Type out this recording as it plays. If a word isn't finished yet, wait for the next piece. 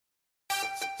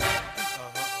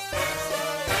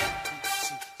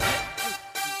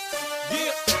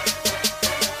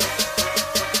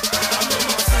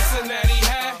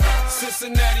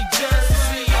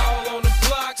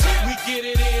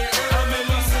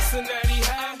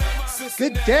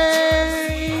Good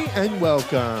day and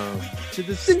welcome to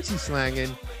the Cincy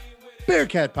Slangin'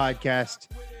 Bearcat Podcast.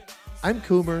 I'm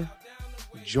Coomer,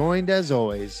 joined as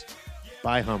always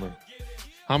by Hummer.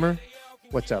 Hummer,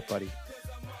 what's up, buddy?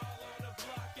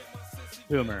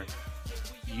 Coomer,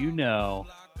 you know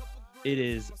it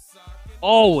is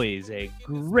always a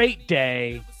great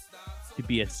day to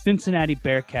be a Cincinnati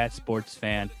Bearcat sports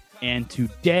fan, and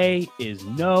today is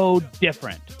no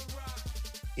different.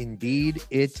 Indeed,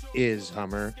 it is,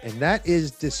 Hummer, and that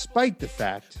is despite the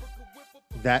fact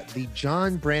that the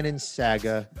John Brannen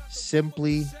saga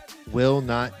simply will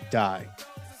not die.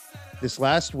 This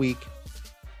last week,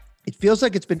 it feels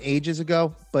like it's been ages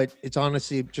ago, but it's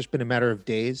honestly just been a matter of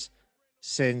days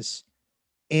since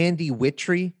Andy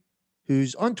Wittry,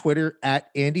 who's on Twitter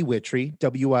at Andy Wittry,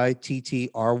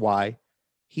 Wittry,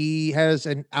 he has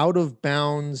an out of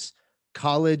bounds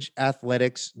college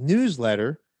athletics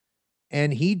newsletter.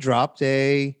 And he dropped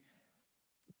a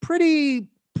pretty,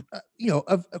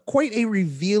 quite a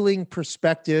revealing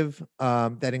perspective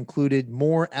that included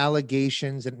more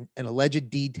allegations and alleged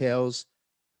details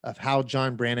of how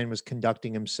John Brannen was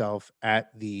conducting himself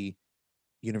at the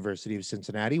University of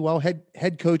Cincinnati while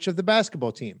head coach of the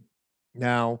basketball team.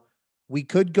 Now, we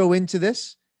could go into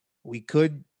this. We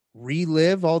could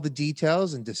relive all the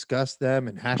details and discuss them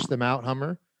and hash them out,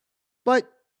 Hummer.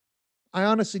 But I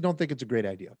honestly don't think it's a great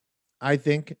idea. I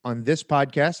think on this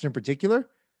podcast in particular,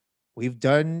 we've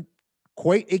done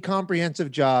quite a comprehensive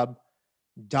job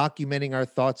documenting our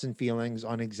thoughts and feelings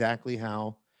on exactly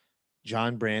how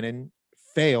John Brannen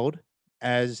failed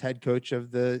as head coach of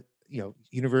the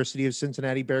University of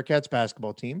Cincinnati Bearcats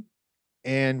basketball team.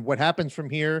 And what happens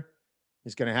from here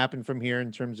is going to happen from here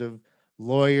in terms of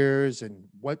lawyers and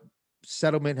what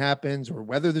settlement happens or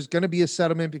whether there's going to be a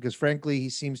settlement, because frankly, he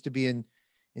seems to be in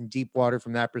deep water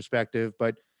from that perspective.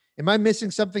 But am I missing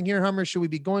something here, Hummer? Should we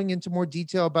be going into more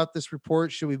detail about this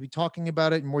report? Should we be talking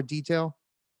about it in more detail?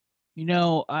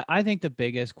 I think the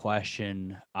biggest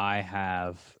question I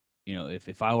have,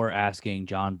 if I were asking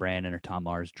John Brannen or Tom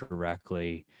Mars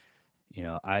directly,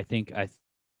 I think I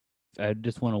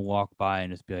just want to walk by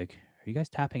and just be like, are you guys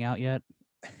tapping out yet?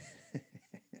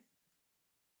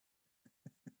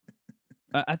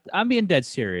 I'm being dead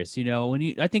serious.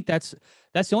 I think that's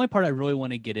the only part I really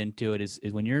want to get into it is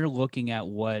when you're looking at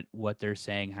what they're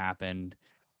saying happened,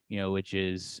 which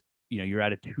is, you're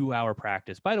at a 2-hour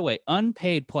practice. By the way,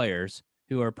 unpaid players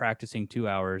who are practicing 2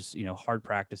 hours, hard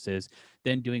practices,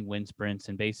 then doing wind sprints,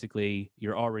 and basically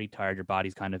you're already tired, your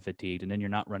body's kind of fatigued, and then you're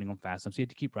not running them fast enough. So you have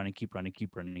to keep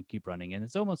running. And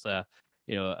it's almost a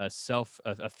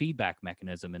feedback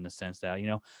mechanism in the sense that,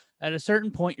 at a certain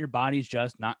point, your body's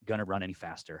just not going to run any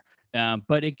faster.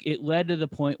 But it led to the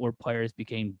point where players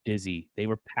became dizzy. They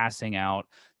were passing out.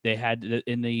 They had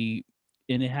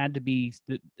it had to be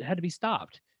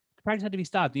stopped. The practice had to be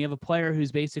stopped. And you have a player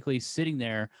who's basically sitting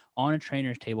there on a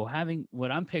trainer's table, having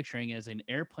what I'm picturing as an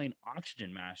airplane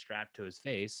oxygen mask strapped to his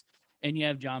face. And you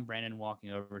have John Brannen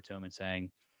walking over to him and saying,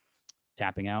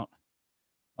 tapping out.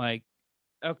 Like,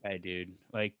 okay, dude,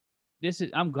 like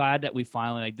I'm glad that we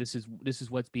finally, this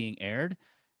is what's being aired.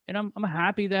 And I'm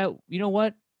happy that,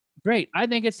 what? Great. I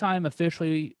think it's time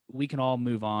officially we can all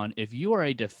move on. If you are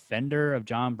a defender of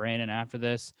John Brannen after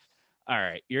this, all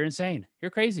right, you're insane. You're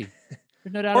crazy.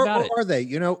 There's no doubt about it. Are they?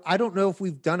 I don't know if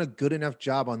we've done a good enough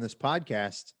job on this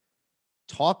podcast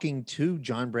talking to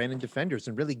John Brannen defenders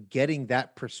and really getting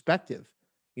that perspective.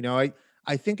 I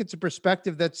think it's a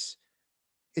perspective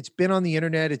it's been on the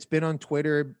internet. It's been on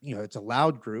Twitter. It's a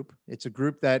loud group. It's a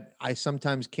group that I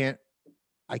sometimes can't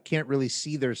really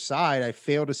see their side. I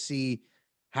fail to see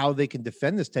how they can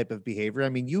defend this type of behavior. I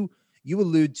mean, you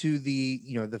allude to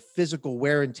the physical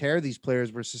wear and tear these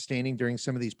players were sustaining during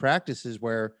some of these practices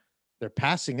where they're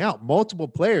passing out, multiple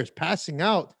players passing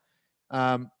out,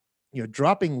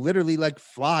 dropping literally like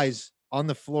flies on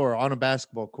the floor on a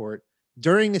basketball court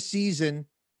during a season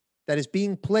that is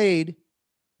being played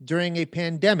during a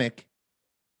pandemic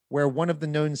where one of the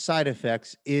known side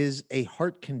effects is a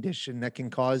heart condition that can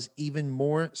cause even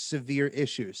more severe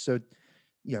issues. So,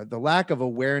 the lack of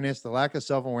awareness, the lack of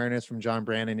self-awareness from John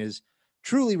Brannen is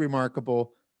truly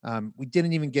remarkable. We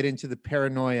didn't even get into the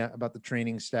paranoia about the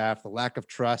training staff, the lack of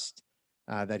trust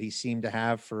that he seemed to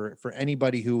have for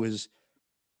anybody who was,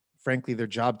 frankly, their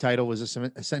job title was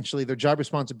essentially their job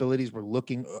responsibilities were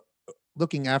looking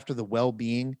after the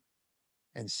well-being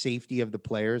and safety of the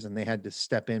players, and they had to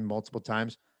step in multiple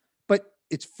times. But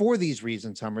it's for these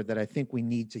reasons, Hummer, that I think we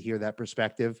need to hear that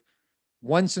perspective.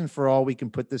 Once and for all, we can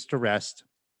put this to rest.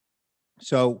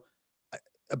 So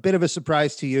a bit of a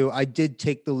surprise to you, I did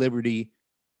take the liberty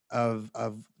of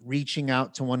reaching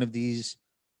out to one of these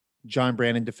John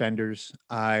Brandon defenders.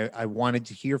 I wanted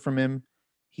to hear from him.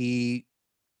 He,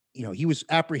 he was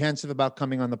apprehensive about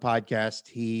coming on the podcast.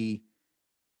 He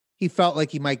felt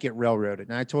like he might get railroaded.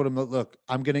 And I told him, look,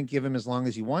 I'm going to give him as long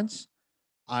as he wants.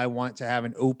 I want to have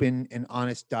an open and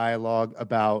honest dialogue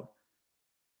about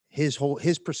his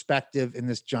perspective in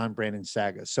this John Brandon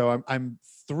saga. So I'm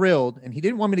thrilled. And he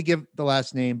didn't want me to give the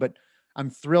last name, but I'm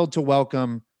thrilled to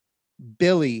welcome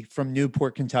Billy from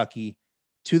Newport, Kentucky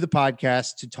to the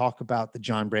podcast to talk about the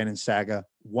John Brandon saga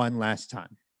one last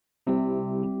time.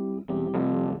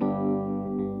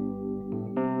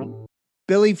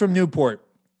 Billy from Newport,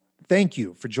 thank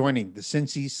you for joining the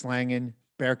Cincy Slangin'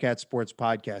 Bearcat Sports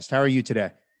Podcast. How are you today?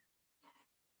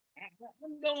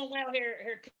 I'm going well here,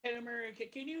 Coomer.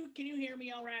 Can you hear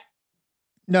me all right?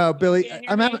 No, Billy,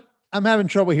 I'm having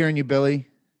trouble hearing you, Billy.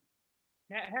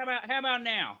 How about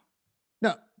now?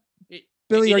 No,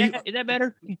 Billy, is that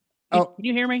better? Can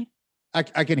you hear me? I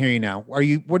can hear you now. What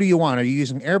do you want? Are you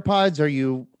using AirPods? Are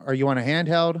you on a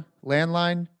handheld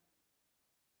landline?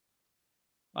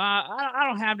 I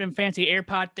don't have them fancy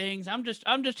AirPod things. I'm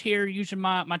just here using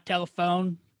my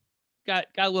telephone. Got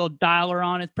a little dialer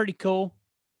on. It's pretty cool.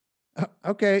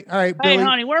 Okay. All right, Hey, Billy.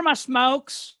 honey, where are my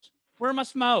smokes? I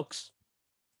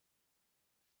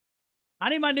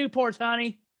need my Newports,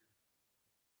 honey.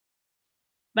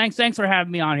 Thanks for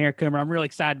having me on here, Coomer. I'm really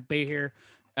excited to be here.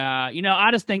 I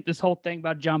just think this whole thing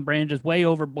about John Brandon is way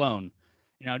overblown.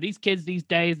 These kids these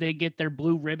days, they get their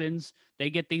blue ribbons. They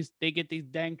get these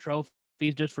dang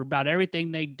trophies just for about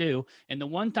everything they do. And the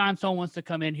one time someone wants to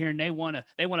come in here and they want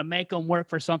to make them work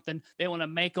for something, they want to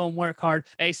make them work hard,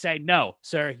 they say, no,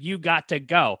 sir, you got to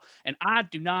go. And I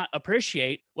do not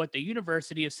appreciate what the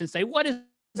University of Cincinnati, what is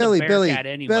Billy, the Bearcat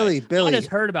anyway? Billy. I just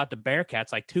heard about the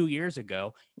Bearcats like 2 years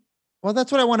ago. Well,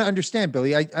 that's what I want to understand,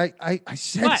 Billy. I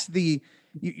sense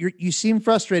you seem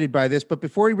frustrated by this, but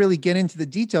before we really get into the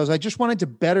details, I just wanted to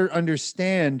better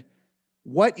understand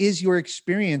what is your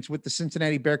experience with the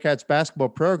Cincinnati Bearcats basketball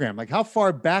program? Like, how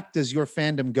far back does your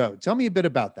fandom go? Tell me a bit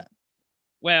about that.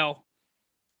 Well,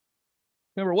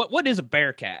 remember, what is a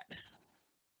Bearcat?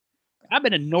 I've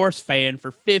been a Norse fan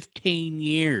for 15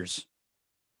 years.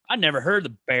 I never heard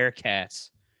of the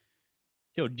Bearcats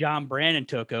till John Brandon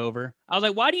took over. I was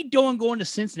like, why are you going to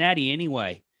Cincinnati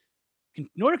anyway?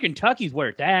 Northern Kentucky's where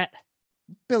it's at.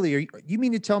 Billy, you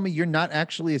mean to tell me you're not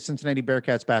actually a Cincinnati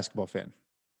Bearcats basketball fan?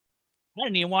 I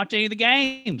didn't even watch any of the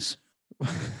games.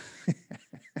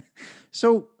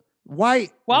 So why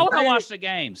would I watch the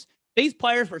games? These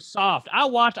players were soft. I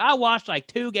watched like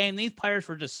 2 games. These players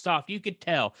were just soft. You could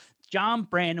tell. John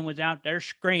Brandon was out there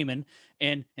screaming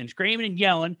and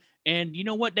yelling. And you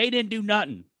know what? They didn't do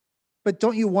nothing. But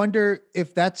don't you wonder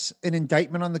if that's an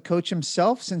indictment on the coach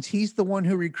himself, since he's the one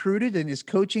who recruited and is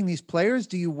coaching these players?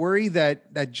 Do you worry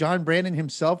that John Brandon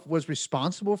himself was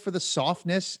responsible for the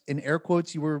softness, in air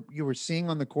quotes, you were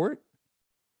seeing on the court?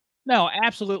 No,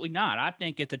 absolutely not. I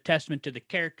think it's a testament to the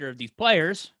character of these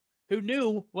players who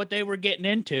knew what they were getting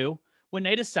into when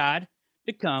they decide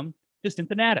to come to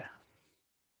Cincinnati.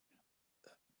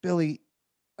 Billy,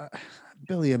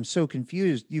 I'm so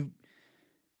confused.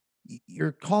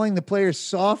 You're calling the players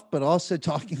soft, but also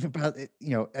talking about it,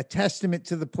 a testament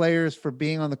to the players for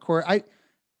being on the court.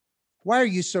 Why are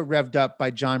you so revved up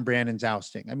by John Brandon's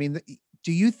ousting? I mean,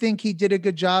 do you think he did a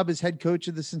good job as head coach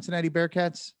of the Cincinnati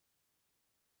Bearcats?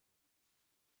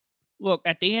 Look,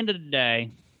 at the end of the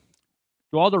day,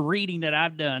 through all the reading that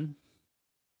I've done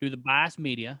through the biased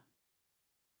media,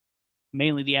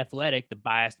 mainly the Athletic, the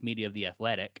biased media of the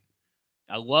Athletic,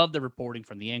 I love the reporting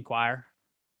from the Enquirer.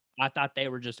 I thought they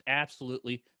were just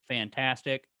absolutely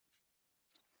fantastic.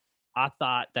 I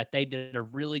thought that they did a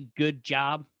really good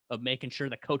job of making sure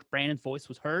that Coach Brandon's voice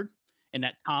was heard and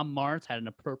that Tom Mars had an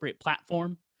appropriate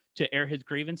platform to air his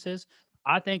grievances.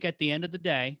 I think at the end of the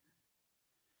day,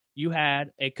 you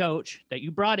had a coach that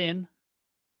you brought in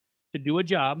to do a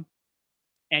job,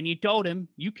 and you told him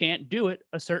you can't do it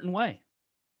a certain way.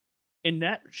 And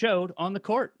that showed on the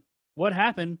court. What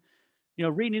happened,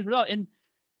 reading his result. And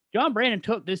John Brandon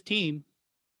took this team.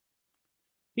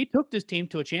 He took this team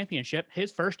to a championship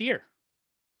his first year.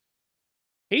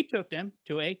 He took them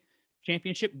to a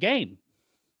championship game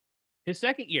his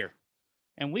second year.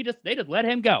 And they just let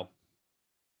him go.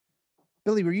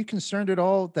 Billy, were you concerned at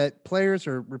all that players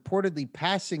are reportedly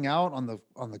passing out on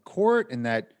the court, and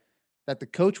that the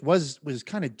coach was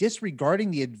kind of disregarding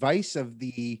the advice of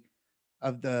the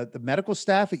medical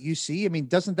staff at UC? I mean,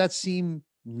 doesn't that seem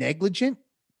negligent?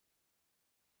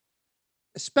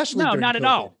 Especially no, during not COVID. At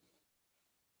all.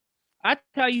 I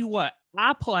tell you what,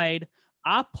 I played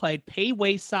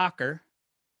pee-wee soccer.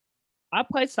 I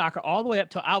played soccer all the way up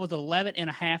till I was 11 and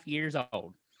a half years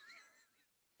old.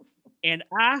 And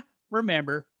I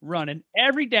remember running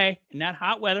every day in that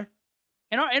hot weather.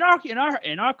 In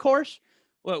our course,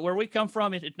 where we come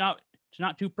from, it's not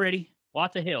too pretty.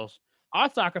 Lots of hills.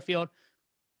 Our soccer field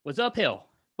was uphill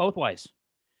both ways.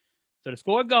 So to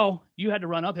score a goal, you had to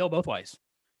run uphill both ways,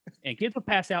 and kids would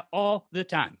pass out all the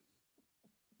time.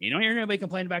 You don't hear anybody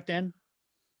complain back then.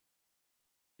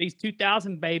 These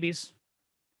 2000 babies,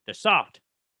 they're soft.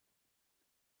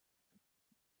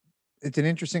 It's an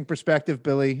interesting perspective,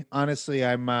 Billy. Honestly,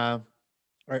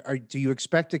 do you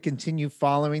expect to continue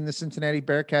following the Cincinnati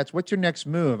Bearcats? What's your next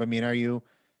move? I mean,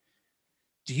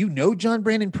 do you know John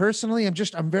Brandon personally?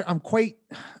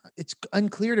 It's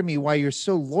unclear to me why you're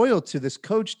so loyal to this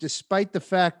coach, despite the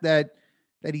fact that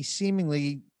he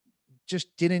seemingly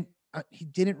just didn't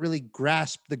really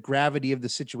grasp the gravity of the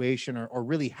situation or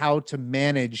really how to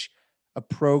manage a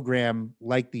program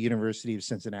like the University of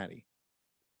Cincinnati.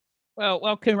 Well,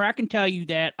 Coomer, I can tell you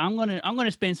that I'm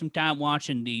gonna spend some time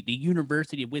watching the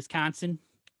University of Wisconsin.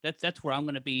 That's where I'm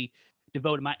gonna be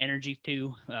devoting my energy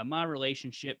to. My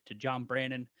relationship to John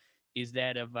Brandon is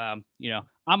that of I'm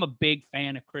a big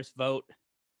fan of Chris Vogt.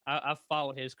 I've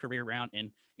followed his career around,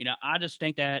 and I just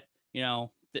think that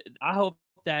I hope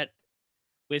that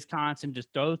Wisconsin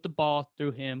just throws the ball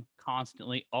through him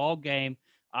constantly all game.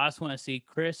 I just want to see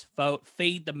Chris Vogt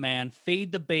feed the man,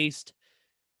 feed the beast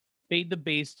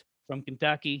from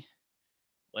Kentucky.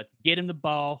 Let's get him the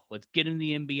ball. Let's get him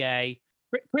the NBA.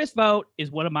 Chris Vogt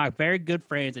is one of my very good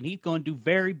friends, and he's going to do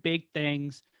very big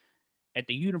things at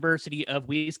the University of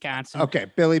Wisconsin.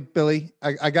 Okay, Billy,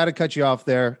 I got to cut you off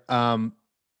there.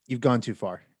 You've gone too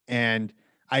far, and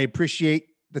I appreciate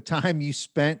the time you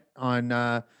spent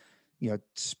on,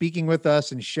 speaking with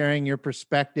us and sharing your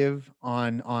perspective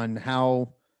on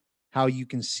how you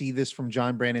can see this from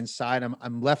John Brandon's side.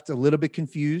 I'm left a little bit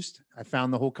confused. I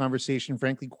found the whole conversation,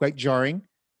 frankly, quite jarring,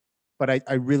 but I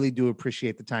really do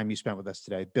appreciate the time you spent with us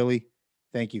today. Billy,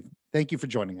 thank you. Thank you for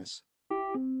joining us.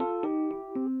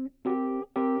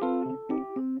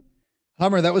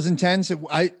 Hummer, that was intense.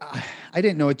 I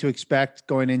didn't know what to expect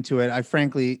going into it. I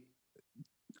frankly,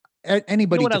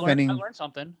 anybody defending.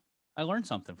 I learned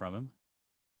something from him.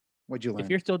 What'd you learn?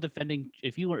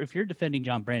 If you're defending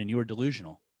John Brandon, you are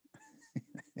delusional.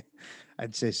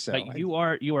 I'd say so. Like you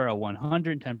are a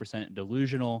 110%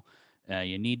 delusional.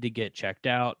 You need to get checked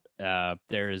out.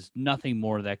 There is nothing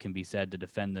more that can be said to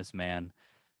defend this man.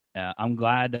 I'm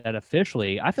glad that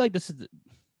officially, I feel like this is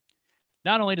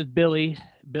not only does Billy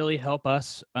help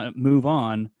us move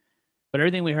on, but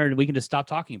everything we heard, we can just stop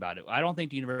talking about it. I don't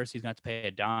think the university is going to have to pay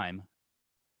a dime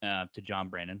to John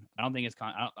Brandon. I don't think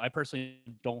I personally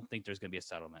don't think there's going to be a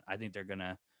settlement. I think they're going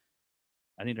to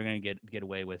get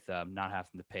away with not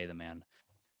having to pay the man.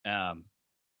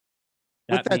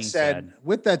 With that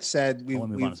said, we'll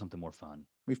move on to something more fun.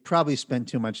 We've probably spent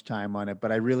too much time on it,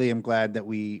 but I really am glad that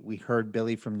we heard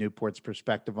Billy from Newport's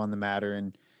perspective on the matter,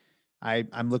 and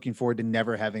I'm looking forward to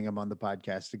never having him on the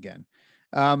podcast again.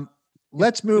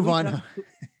 Let's move on.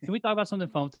 Can we talk about something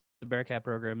fun with the Bearcat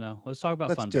program, though? Let's talk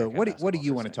about fun. Let's do it. What do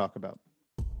you want to talk about?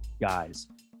 Guys,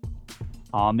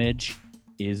 Homage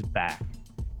is back.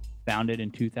 Founded in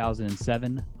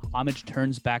 2007, Homage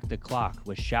turns back the clock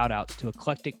with shout-outs to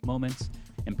eclectic moments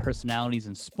and personalities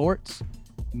in sports,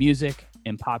 music,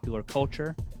 and popular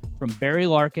culture. From Barry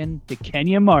Larkin to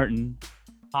Kenya Martin,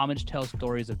 Homage tells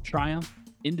stories of triumph,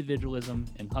 individualism,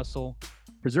 and hustle,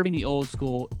 preserving the old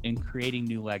school and creating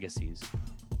new legacies.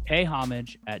 Pay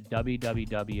homage at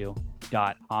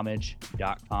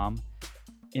www.homage.com.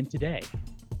 And today,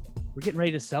 we're getting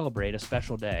ready to celebrate a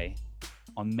special day.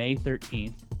 On May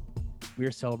 13th, we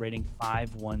are celebrating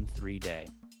 513 Day,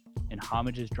 and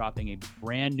Homage is dropping a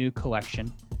brand new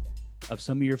collection of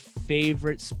some of your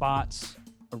favorite spots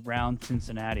around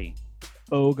Cincinnati.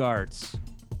 Bogarts,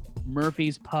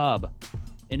 Murphy's Pub,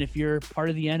 and if you're part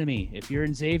of the enemy, if you're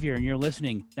in Xavier and you're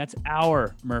listening, that's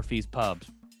our Murphy's Pub.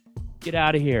 Get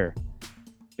out of here.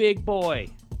 Big Boy,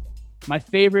 my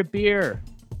favorite beer,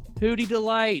 Hootie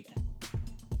Delight.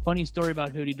 Funny story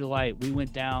about Hootie Delight. We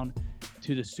went down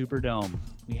to the Superdome.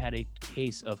 We had a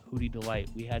case of Hootie Delight.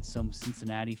 We had some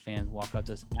Cincinnati fans walk up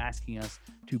to us asking us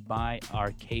to buy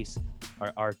our case,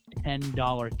 our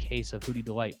 $10 case of Hootie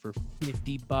Delight for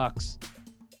 $50.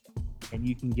 And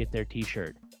you can get their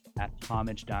t-shirt at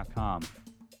homage.com.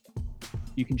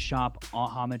 You can shop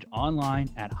Homage online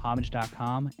at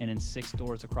homage.com and in 6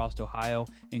 stores across Ohio,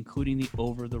 including the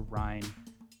Over the Rhine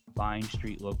Vine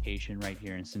Street location right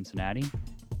here in Cincinnati.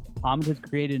 Homage has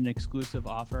created an exclusive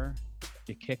offer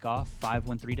to kick off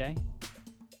 513 Day.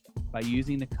 By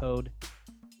using the code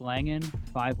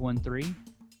SLANGIN513,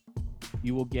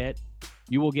 you will get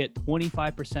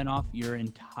 25% off your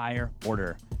entire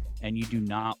order. and you do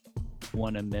not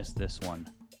want to miss this one.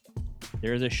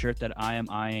 There's a shirt that I am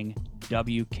eyeing,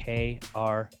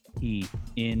 WKRP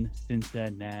in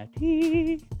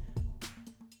Cincinnati.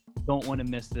 Don't want to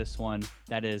miss this one.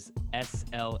 That is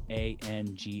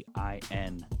SLANGIN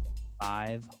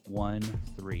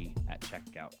 513 at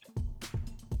checkout.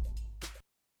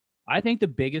 I think the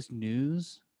biggest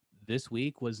news this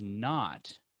week was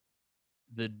not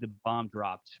the bomb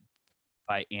dropped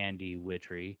by Andy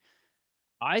Wittry.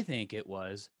 I think it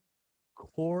was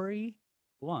Corey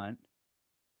Blunt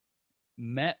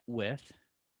met with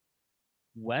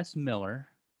Wes Miller,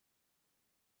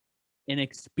 an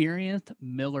experienced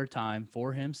Miller time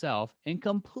for himself, and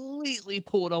completely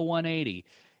pulled a 180.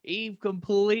 He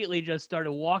completely just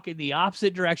started walking the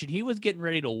opposite direction. He was getting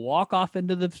ready to walk off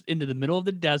into the middle of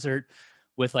the desert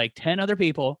with like 10 other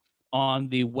people on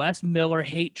the Wes Miller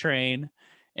hate train.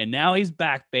 And now he's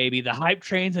back, baby. The hype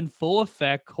train's in full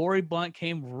effect. Corey Blunt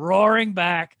came roaring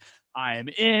back. I am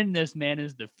in. This man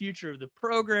is the future of the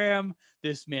program.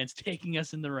 This man's taking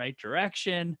us in the right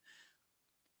direction.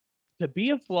 To be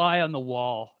a fly on the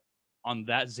wall on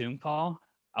that Zoom call,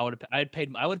 I would have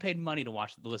paid money to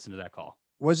listen to that call.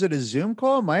 Was it a Zoom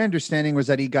call? My understanding was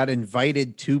that he got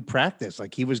invited to practice.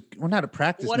 Like he was, well, not a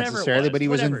practice necessarily, but he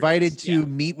was invited to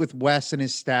meet with Wes and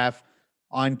his staff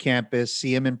on campus,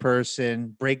 see him in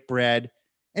person, break bread,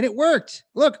 and it worked.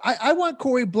 Look, I want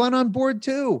Corey Blunt on board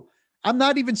too. I'm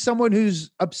not even someone who's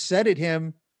upset at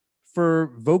him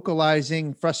for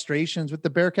vocalizing frustrations with the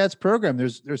Bearcats program.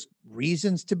 There's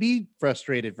reasons to be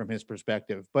frustrated from his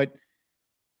perspective, but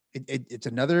it's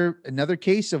another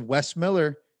case of Wes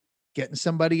Miller getting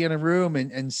somebody in a room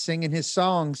and singing his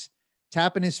songs,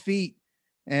 tapping his feet,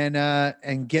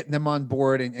 and getting them on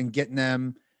board and getting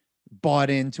them bought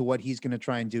into what he's going to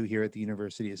try and do here at the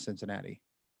University of Cincinnati.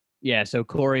 Yeah. So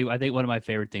Corey, I think one of my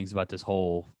favorite things about this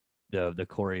whole the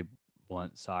Corey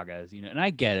Blunt saga is, and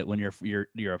I get it when you're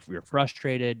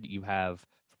frustrated, you have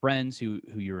friends who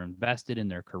you're invested in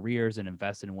their careers and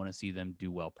invested and want to see them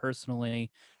do well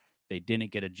personally. They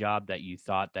didn't get a job that you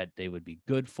thought that they would be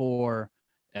good for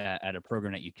at a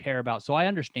program that you care about. So I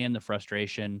understand the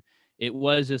frustration. It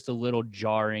was just a little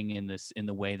jarring in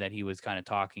the way that he was kind of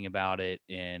talking about it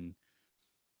and,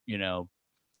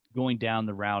 going down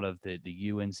the route of the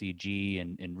UNCG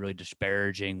and really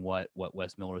disparaging what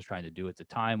Wes Miller was trying to do at the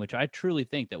time, which I truly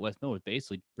think that Wes Miller was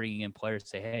basically bringing in players to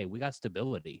say, hey, we got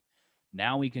stability.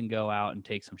 Now we can go out and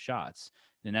take some shots.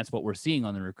 And that's what we're seeing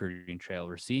on the recruiting trail.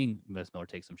 We're seeing Wes Miller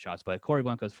take some shots. But Corey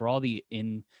Blunt goes, for all the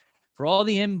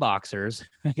inboxers,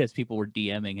 I guess people were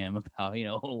DMing him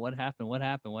about, what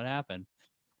happened.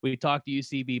 We talked to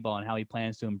UCB ball and how he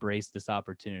plans to embrace this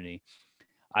opportunity.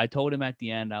 I told him at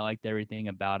the end, I liked everything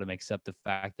about him except the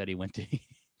fact that he went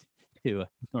to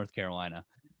North Carolina.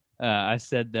 I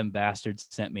said, them bastards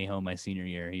sent me home my senior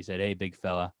year. He said, hey, big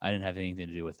fella, I didn't have anything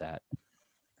to do with that.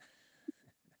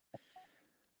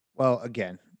 Well,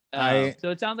 again, so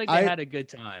it sounds like they had a good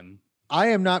time. I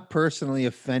am not personally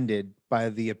offended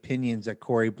by the opinions that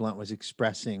Corey Blunt was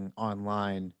expressing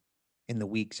online in the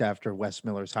weeks after Wes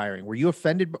Miller's hiring. Were you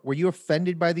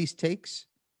offended by these takes?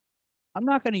 I'm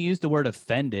not going to use the word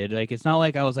offended. Like, it's not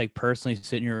like I was like personally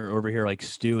sitting over here like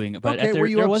stewing. But okay, were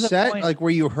you upset? Like, were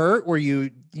you hurt? Were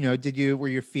you, were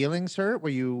your feelings hurt? Were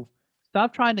you?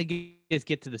 Stop trying to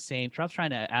get to the same. Stop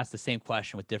trying to ask the same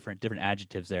question with different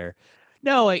adjectives there.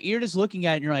 No, like, you're just looking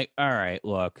at it and you're like, all right,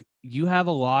 look, you have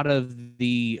a lot of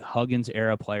the Huggins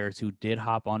era players who did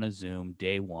hop on a Zoom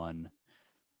day one,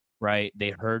 right?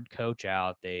 They heard Coach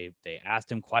out. They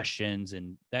asked him questions,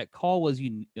 and that call was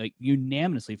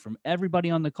unanimously from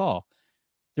everybody on the call.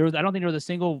 I don't think there was a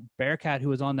single Bearcat who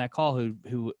was on that call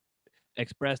who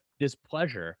expressed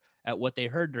displeasure at what they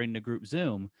heard during the group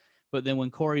Zoom. But then when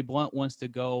Corey Blunt wants to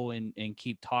go and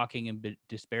keep talking and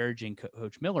disparaging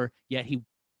Coach Miller, yet he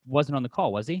wasn't on the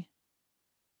call, was he?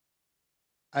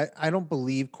 I don't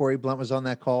believe Corey Blunt was on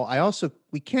that call.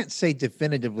 We can't say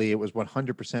definitively it was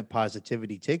 100%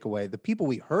 positivity takeaway. The people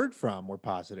we heard from were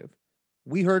positive.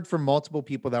 We heard from multiple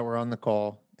people that were on the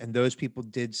call, and those people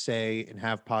did say and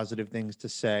have positive things to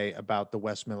say about the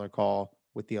Wes Miller call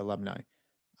with the alumni.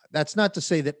 That's not to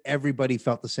say that everybody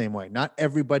felt the same way. Not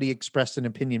everybody expressed an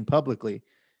opinion publicly.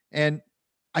 And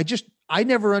I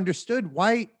never understood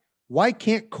why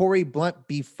can't Corey Blunt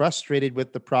be frustrated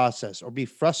with the process or be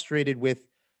frustrated with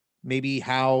maybe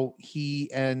how he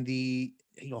and the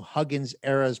Huggins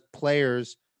era's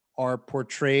players are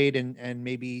portrayed and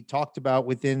maybe talked about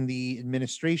within the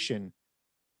administration,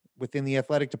 within the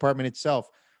athletic department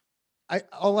itself.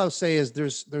 All I'll say is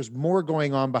there's more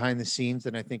going on behind the scenes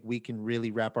than I think we can really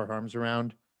wrap our arms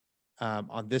around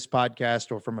on this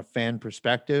podcast or from a fan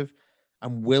perspective.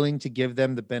 I'm willing to give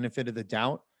them the benefit of the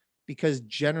doubt because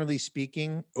generally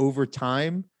speaking, over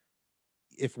time,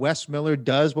 if Wes Miller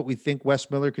does what we think Wes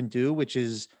Miller can do, which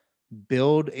is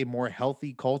build a more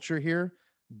healthy culture here,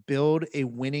 build a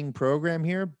winning program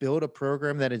here, build a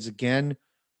program that is again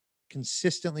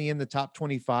consistently in the top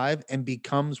 25 and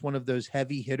becomes one of those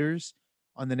heavy hitters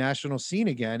on the national scene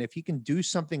again, if he can do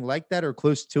something like that or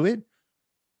close to it,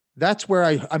 that's where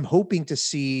I'm hoping to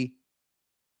see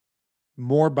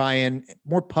more buy-in,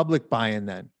 more public buy-in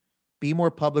then. Be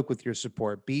more public with your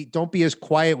support. Don't be as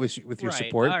quiet with your Right.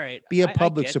 support. All right. Be a I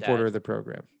public get supporter that. of the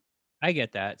program. I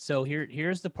get that. So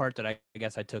here's the part that I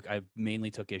guess I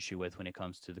mainly took issue with when it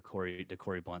comes to the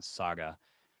Corey Blunt saga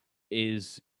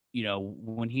is,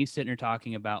 when he's sitting there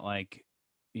talking about like,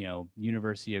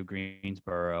 University of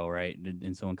Greensboro, right?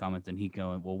 And someone comments and he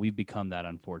going, well, we've become that,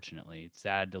 unfortunately. It's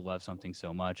sad to love something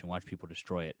so much and watch people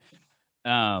destroy it.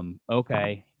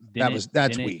 Okay.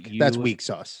 That's weak. That's weak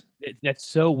sauce. That's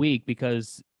so weak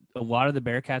because a lot of the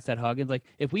Bearcats that Huggins, like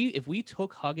if we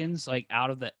took Huggins like out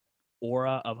of the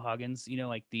aura of Huggins,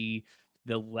 like the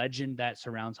legend that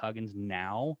surrounds Huggins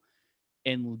now,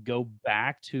 and go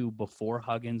back to before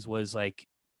Huggins was like,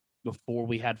 before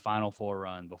we had Final Four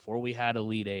run, before we had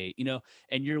Elite Eight,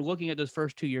 and you're looking at those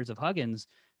first 2 years of Huggins,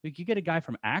 like you get a guy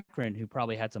from Akron who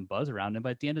probably had some buzz around him, but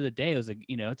at the end of the day, it was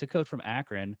it's a coach from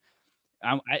Akron.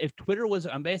 If Twitter was,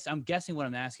 I'm guessing what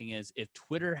I'm asking is if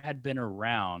Twitter had been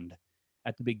around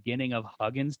at the beginning of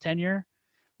Huggins' tenure,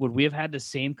 would we have had the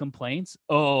same complaints?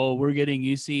 Oh, we're getting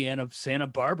UC and Santa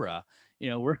Barbara.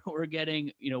 We're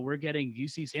getting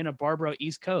UC Santa Barbara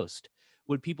East Coast.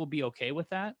 Would people be okay with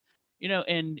that?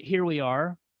 And here we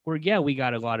are. We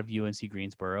got a lot of UNC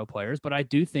Greensboro players, but I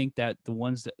do think that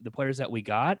the players that we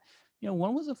got,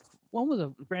 one was a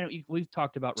Brandon. We've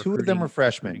talked about two of them were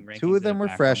freshmen. Two of them were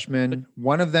freshmen.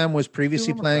 One of them was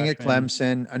previously playing at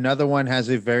Clemson. Another one has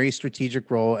a very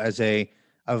strategic role as a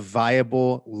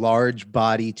viable large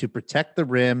body to protect the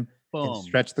rim and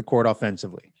stretch the court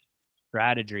offensively.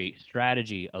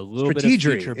 Strategy, a little bit of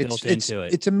future built into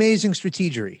it. It's amazing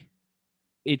strategy.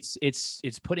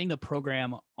 It's putting the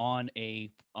program on a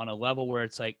level where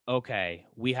it's like, okay,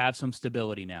 we have some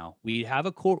stability now. We have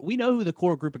a core. We know who the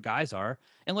core group of guys are,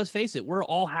 and let's face it, we're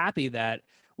all happy that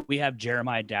we have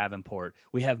Jeremiah Davenport,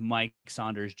 we have Mike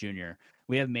Saunders Jr.,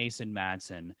 we have Mason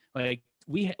Madsen. Like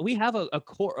we have a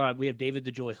core. We have David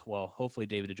DeJulius. Well, hopefully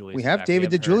David DeJulius. We have David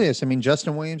DeJulius. I mean,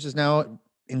 Justin Williams is now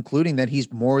including that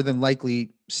he's more than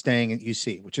likely staying at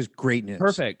UC, which is great news.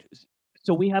 Perfect.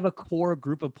 So we have a core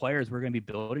group of players we're going to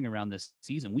be building around this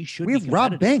season. We have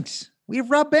Rob Banks. I'm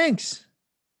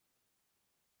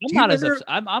not as upset.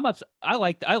 I'm upset. I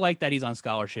like that he's on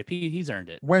scholarship. He's earned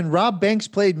it. When Rob Banks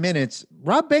played minutes,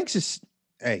 Rob Banks is,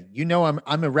 hey,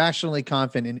 I'm irrationally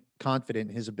confident in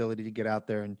his ability to get out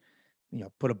there and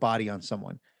put a body on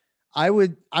someone. I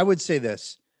would say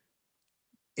this.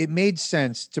 It made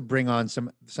sense to bring on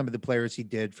some of the players he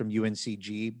did from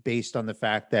UNCG based on the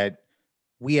fact that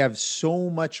we have so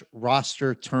much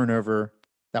roster turnover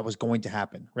that was going to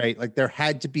happen, right? Like there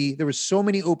was so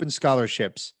many open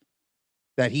scholarships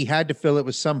that he had to fill it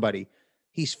with somebody.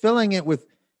 He's filling it with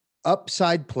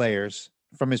upside players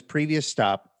from his previous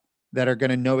stop that are going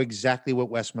to know exactly what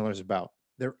Wes Miller's about.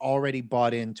 They're already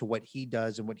bought into what he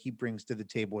does and what he brings to the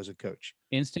table as a coach.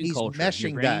 Instant culture.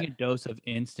 You're bringing a dose of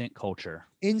instant culture.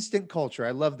 Instant culture.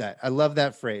 I love that. I love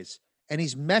that phrase. And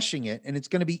he's meshing it, and it's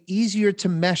going to be easier to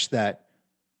mesh that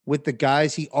with the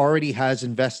guys he already has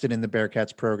invested in the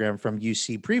Bearcats program from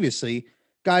UC previously,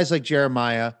 guys like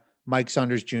Jeremiah, Mike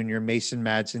Saunders Jr., Mason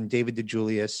Madsen, David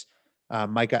DeJulius,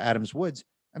 Micah Adams-Woods.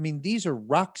 I mean, these are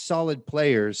rock solid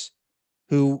players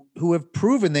who have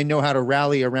proven they know how to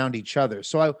rally around each other.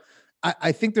 So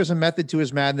I think there's a method to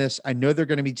his madness. I know they're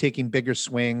going to be taking bigger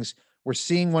swings. We're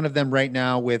seeing one of them right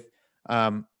now with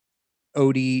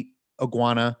Odi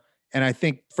Iguana. And I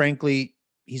think, frankly,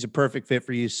 he's a perfect fit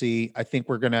for UC. I think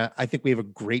we have a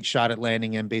great shot at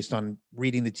landing him based on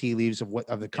reading the tea leaves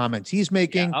of the comments he's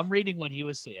making. Yeah, I'm reading what he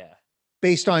was. Yeah.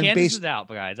 Kansas is out,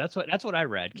 guys. That's what I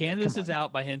read. Kansas is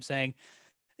out by him saying,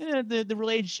 the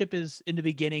relationship is in the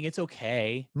beginning. It's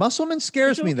okay. Musselman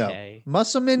scares me though.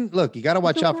 Musselman, look, you got to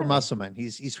watch out for Musselman.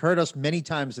 He's hurt us many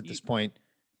times at this point.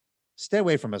 Stay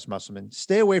away from us, Musselman.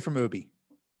 Stay away from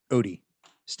Odi.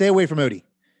 Stay away from Odi.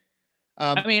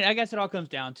 I mean, I guess it all comes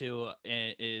down to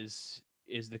is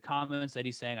the comments that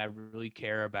he's saying. I really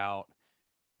care about,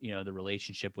 the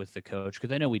relationship with the coach,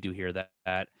 because I know we do hear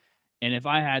that. And if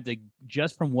I had to,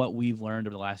 just from what we've learned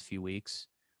over the last few weeks,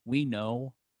 we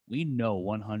know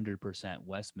 100%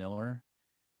 Wes Miller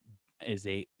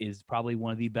is probably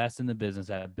one of the best in the business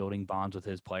at building bonds with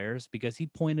his players, because he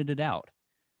pointed it out.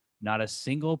 Not a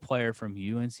single player from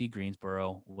UNC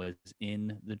Greensboro was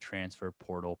in the transfer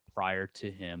portal prior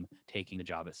to him taking the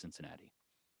job at Cincinnati.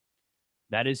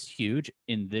 That is huge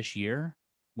in this year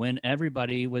when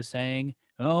everybody was saying,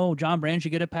 oh, John Brand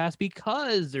should get a pass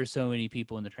because there's so many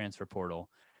people in the transfer portal.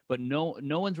 But no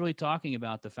one's really talking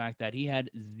about the fact that he had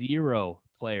 0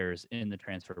 players in the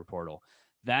transfer portal.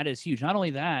 That is huge. Not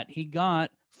only that, he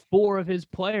got 4 of his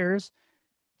players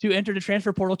to enter the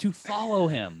transfer portal to follow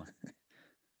him.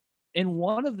 And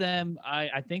one of them,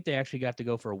 I think they actually got to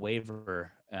go for a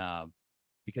waiver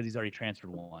because he's already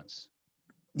transferred once.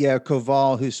 Yeah,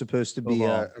 Koval, who's supposed to be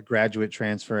Koval. a graduate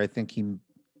transfer. I think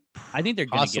they're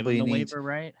going to give him the waiver,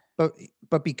 right?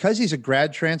 But because he's a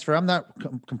grad transfer, I'm not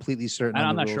completely certain.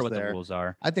 I'm not sure what the rules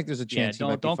are. I think there's a chance he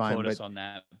might be fine. Don't quote us on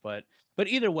that. But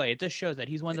either way, it just shows that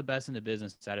he's one of the best in the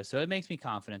business status. So it makes me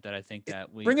confident that I think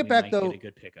that we might get a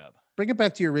good pickup. Bring it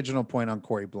back to your original point on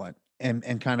Corey Blunt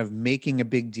and kind of making a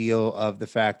big deal of the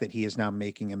fact that he is now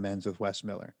making amends with Wes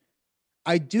Miller.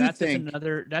 I do think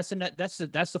that's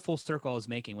the full circle I was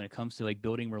making when it comes to like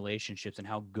building relationships and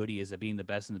how good he is at being the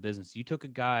best in the business. You took a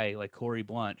guy like Corey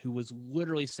Blunt, who was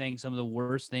literally saying some of the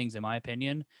worst things, in my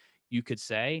opinion, you could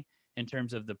say in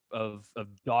terms of of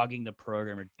dogging the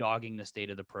program or dogging the state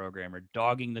of the program or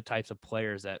dogging the types of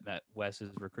players that Wes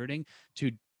is recruiting,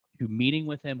 to meeting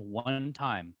with him one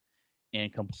time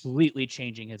and completely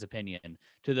changing his opinion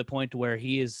to the point where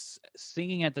he is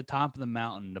singing at the top of the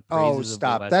mountain the praises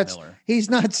of Wes Miller. He's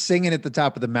not singing at the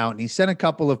top of the mountain. He sent a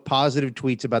couple of positive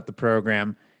tweets about the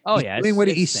program.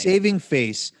 He's saving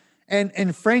face.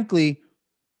 And frankly,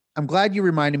 I'm glad you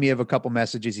reminded me of a couple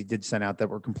messages he did send out that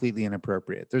were completely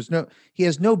inappropriate. He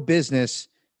has no business,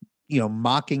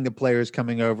 mocking the players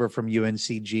coming over from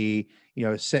UNCG,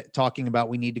 talking about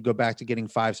we need to go back to getting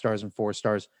 5 stars and 4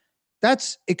 stars.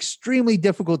 That's extremely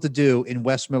difficult to do in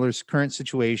Wes Miller's current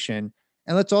situation.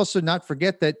 And let's also not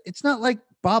forget that it's not like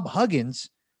Bob Huggins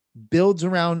builds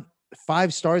around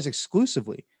 5 stars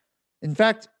exclusively. In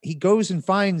fact, he goes and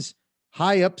finds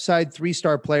high upside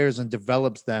 3-star players and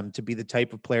develops them to be the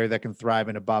type of player that can thrive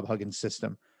in a Bob Huggins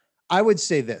system. I would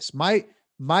say this,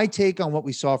 my take on what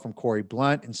we saw from Corey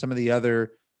Blunt and some of the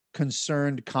other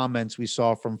concerned comments we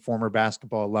saw from former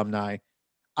basketball alumni,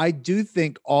 I do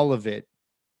think all of it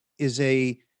is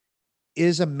a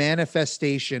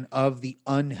manifestation of the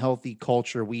unhealthy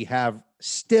culture we have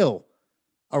still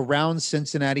around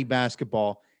Cincinnati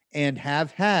basketball and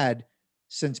have had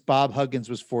since Bob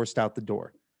Huggins was forced out the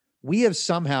door. We have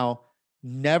somehow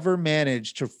never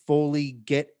managed to fully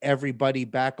get everybody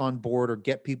back on board or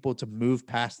get people to move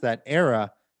past that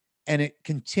era. And it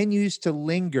continues to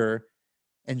linger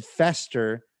and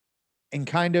fester and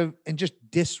just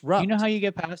disrupt. Do you know how you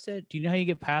get past it? Do you know how you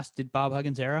get past the Bob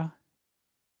Huggins era?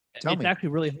 It's actually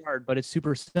really hard, but it's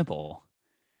super simple.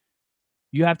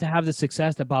 You have to have the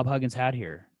success that Bob Huggins had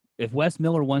here. If Wes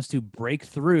Miller wants to break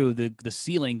through the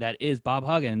ceiling that is Bob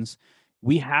Huggins,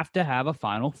 we have to have a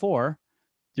Final Four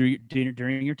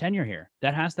during your tenure here.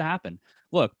 That has to happen.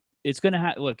 Look, it's going to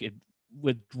happen.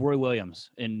 With Roy Williams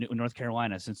in North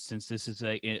Carolina, since this is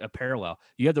a parallel,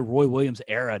 you have the Roy Williams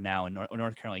era now in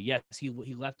North Carolina. Yes, he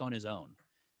left on his own,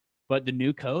 but the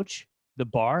new coach, the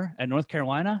bar at North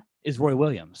Carolina, is Roy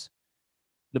Williams.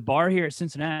 The bar here at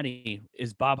Cincinnati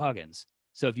is Bob Huggins.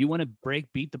 So if you want to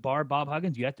beat the bar Bob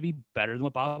Huggins, you have to be better than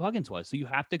what Bob Huggins was. So you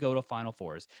have to go to Final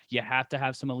Fours. You have to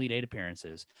have some Elite Eight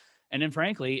appearances. And then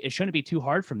frankly, it shouldn't be too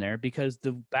hard from there because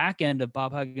the back end of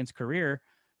Bob Huggins' career,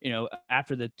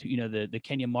 after the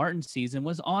Kenya Martin season,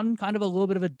 was on kind of a little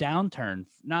bit of a downturn.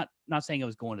 Not saying it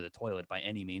was going to the toilet by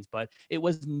any means, but it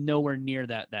was nowhere near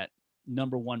that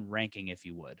number 1 ranking, if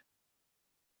you would.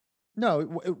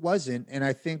 No, it wasn't. And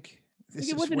I think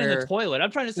it wasn't in the toilet. I'm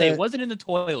trying to say it wasn't in the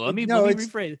toilet. Let me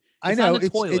rephrase. I know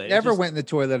it never went in the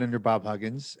toilet under Bob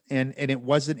Huggins, and it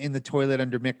wasn't in the toilet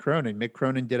under Mick Cronin. Mick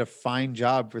Cronin did a fine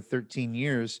job for 13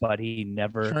 years, but he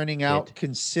never turning out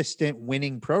consistent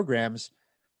winning programs,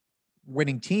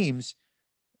 winning teams.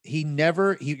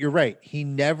 You're right. He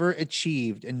never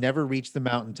achieved and never reached the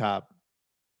mountaintop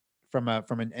from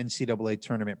an NCAA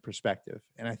tournament perspective.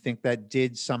 And I think that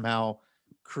did somehow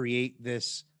create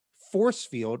this force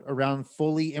field around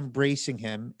fully embracing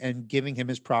him and giving him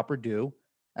his proper due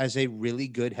as a really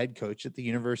good head coach at the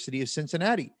University of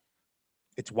Cincinnati.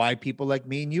 It's why people like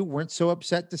me and you weren't so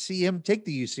upset to see him take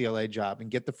the UCLA job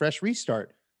and get the fresh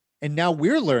restart. And now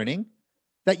we're learning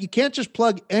that you can't just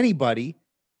plug anybody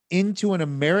into an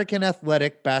American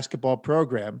athletic basketball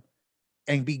program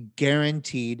and be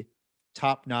guaranteed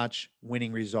top-notch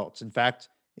winning results. In fact,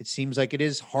 it seems like it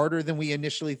is harder than we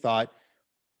initially thought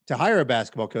to hire a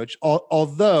basketball coach.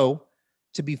 Although,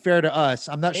 to be fair to us,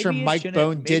 I'm not sure Mike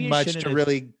Bone did much to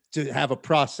really to have a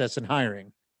process in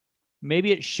hiring.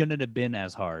 Maybe it shouldn't have been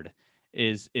as hard.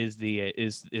 Is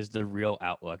the real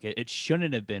outlook? It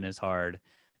shouldn't have been as hard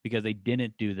because they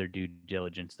didn't do their due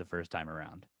diligence the first time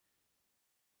around.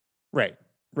 Right.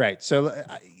 Right. So,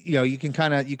 you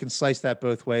can slice that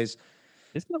both ways.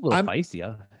 It's a little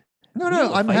feisty. No,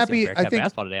 I'm happy. I think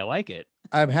basketball today. I like it.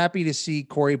 I'm happy to see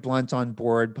Corey Blunt on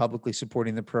board, publicly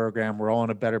supporting the program. We're all in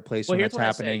a better place when that's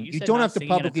happening. You don't have to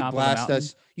publicly blast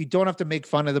us. You don't have to make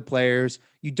fun of the players.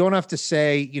 You don't have to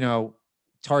say,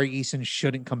 Tari Eason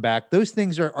shouldn't come back. Those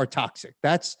things are toxic.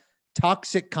 That's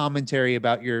toxic commentary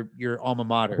about your alma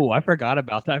mater. Oh, I forgot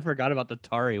about that. I forgot about the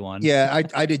Tari one. Yeah,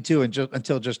 I did too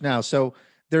until just now. So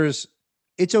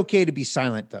it's okay to be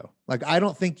silent though. Like, I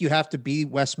don't think you have to be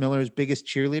Wes Miller's biggest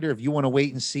cheerleader. If you want to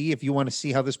wait and see, if you want to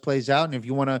see how this plays out, and if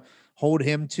you want to hold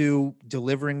him to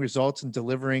delivering results and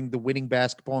delivering the winning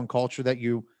basketball and culture that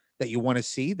you want to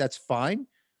see, that's fine.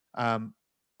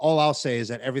 All I'll say is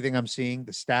that everything I'm seeing,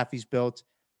 the staff he's built,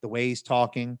 the way he's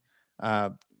talking,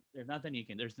 there's nothing you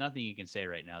can say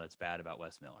right now that's bad about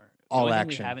Wes Miller. All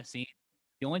action. The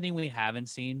only thing we haven't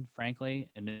seen, frankly,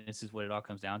 and this is what it all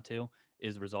comes down to,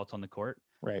 is results on the court.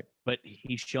 Right. But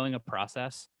he's showing a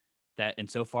process that, and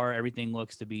so far everything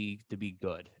looks to be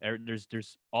good.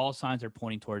 There's all signs are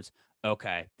pointing towards,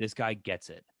 okay, this guy gets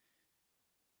it.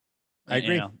 I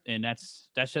agree. And that's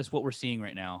just what we're seeing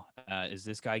right now. Is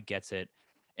this guy gets it.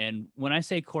 And when I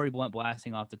say Corey Blunt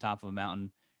blasting off the top of a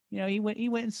mountain, he went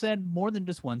and said more than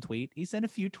just one tweet. He sent a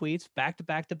few tweets back to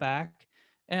back to back.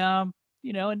 And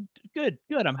good.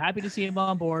 I'm happy to see him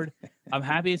on board. I'm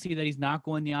happy to see that he's not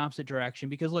going the opposite direction,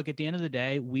 because look, at the end of the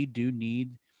day, we do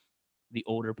need the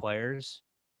older players.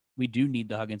 We do need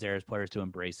the Huggins era players to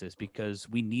embrace this, because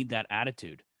we need that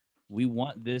attitude. We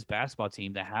want this basketball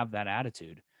team to have that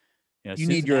attitude. You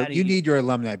need your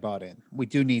alumni bought in. We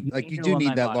do need, you do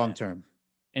need that long term.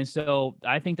 And so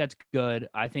I think that's good.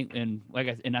 I think, and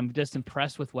I'm just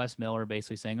impressed with Wes Miller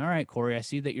basically saying, all right, Corey, I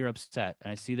see that you're upset,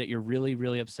 and I see that you're really,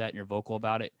 really upset and you're vocal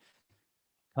about it.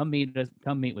 Come meet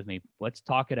with me. Let's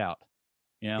talk it out.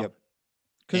 Yep.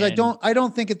 Because I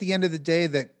don't think at the end of the day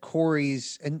that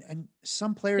Corey's and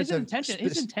some players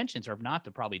his intentions are not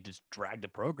to probably just drag the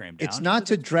program down. It's not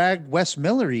to drag Wes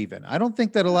Miller even. I don't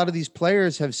think that a lot of these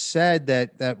players have said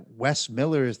that Wes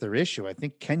Miller is their issue. I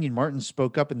think Kenyon Martin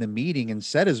spoke up in the meeting and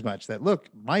said as much, that, look,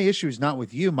 my issue is not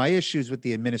with you. My issue is with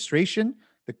the administration,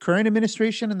 the current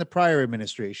administration and the prior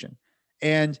administration.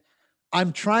 And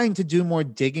I'm trying to do more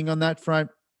digging on that front.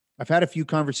 I've had a few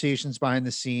conversations behind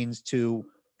the scenes to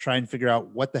try and figure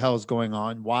out what the hell is going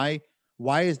on. Why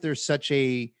is there such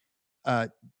a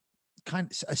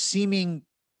seeming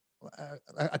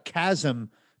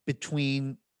chasm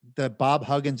between the Bob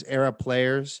Huggins era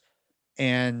players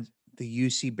and the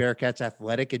UC Bearcats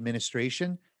athletic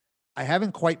administration? I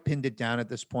haven't quite pinned it down at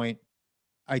this point.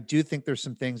 I do think there's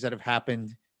some things that have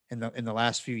happened in the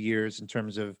last few years in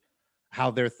terms of how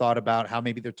they're thought about, how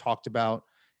maybe they're talked about,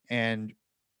 and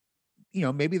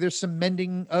maybe there's some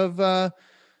mending of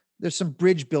there's some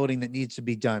bridge building that needs to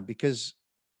be done, because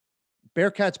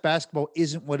Bearcats basketball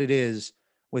isn't what it is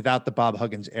without the Bob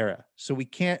Huggins era. So we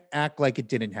can't act like it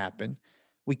didn't happen.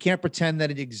 We can't pretend that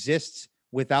it exists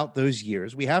without those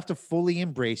years. We have to fully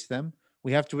embrace them.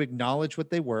 We have to acknowledge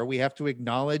what they were. We have to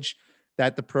acknowledge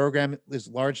that the program is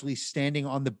largely standing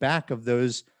on the back of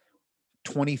those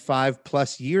 25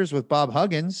 plus years with Bob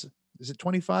Huggins. Is it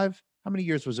 25? How many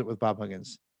years was it with Bob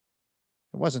Huggins?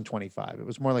 It wasn't 25. It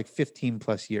was more like 15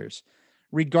 plus years.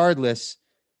 Regardless,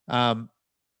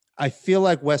 I feel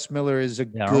like Wes Miller is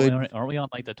good. Aren't we on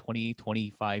like the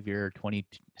 25 year, 20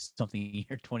 something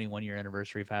year, 21 year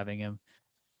anniversary of having him?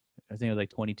 I think it was like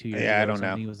 22 years. Yeah, I don't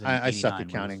know. I suck at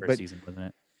counting, but season, wasn't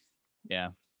it? Yeah.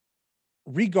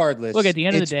 Regardless, look, at the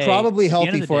end of the day, it's probably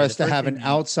healthy for us to have an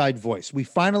outside voice. We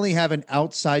finally have an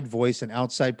outside voice, an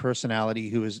outside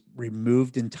personality who is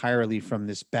removed entirely from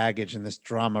this baggage and this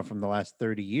drama from the last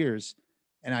 30 years.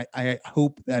 And I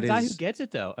hope that a guy who gets it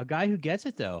though. A guy who gets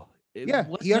it though. Yeah,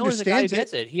 he understands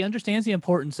it. He understands the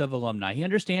importance of alumni. He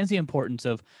understands the importance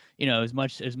of, as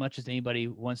much as anybody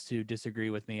wants to disagree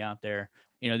with me out there,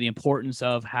 the importance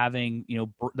of having,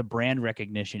 the brand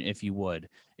recognition, if you would,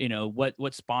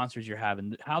 what sponsors you're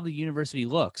having, how the university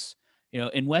looks,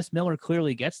 and Wes Miller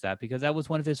clearly gets that, because that was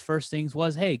one of his first things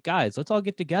was, hey guys, let's all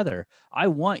get together. I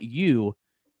want you,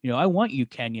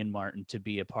 Kenyon Martin, to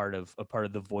be a part of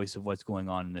the voice of what's going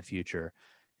on in the future.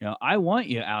 I want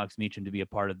you, Alex Meacham, to be a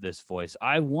part of this voice.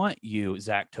 I want you,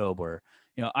 Zach Tobler.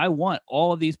 I want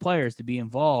all of these players to be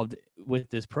involved with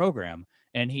this program.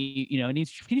 And and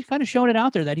he's kind of showing it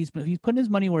out there that he's putting his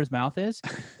money where his mouth is.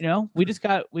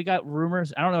 We got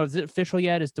rumors. I don't know. Is it official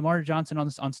yet? Is DeMar Johnson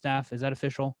on staff? Is that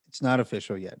official? It's not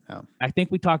official yet. No. I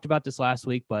think we talked about this last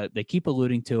week, but they keep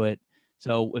alluding to it.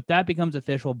 So if that becomes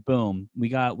official, boom, we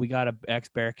got a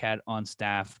ex-Bearcat on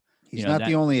staff. He's not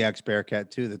the only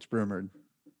ex-Bearcat too that's rumored.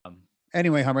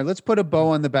 Anyway, Hummer, let's put a bow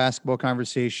on the basketball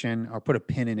conversation, or put a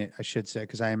pin in it, I should say,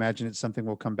 because I imagine it's something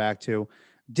we'll come back to.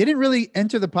 Didn't really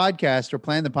enter the podcast or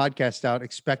plan the podcast out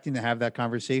expecting to have that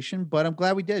conversation, but I'm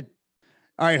glad we did.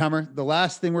 All right, Hummer, the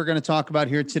last thing we're going to talk about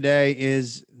here today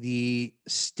is the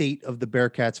state of the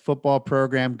Bearcats football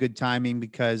program. Good timing,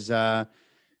 because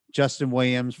Justin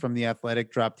Williams from The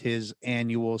Athletic dropped his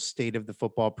annual State of the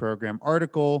Football Program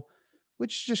article,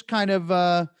 which just kind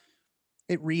of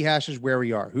it rehashes where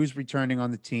we are, who's returning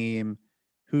on the team,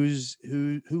 who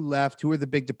left, who are the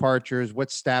big departures,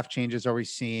 what staff changes are we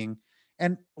seeing.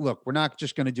 And look, we're not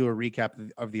just going to do a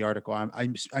recap of the article.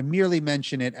 I merely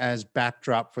mention it as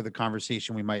backdrop for the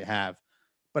conversation we might have.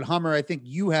 But Hummer, I think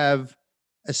you have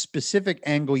a specific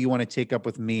angle you want to take up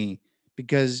with me,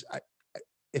 because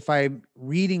if I'm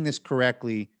reading this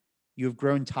correctly, you've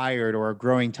grown tired, or are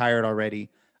growing tired already,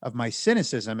 of my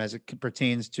cynicism as it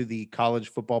pertains to the college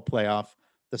football playoff,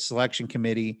 the selection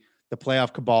committee, the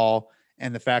playoff cabal,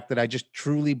 and the fact that I just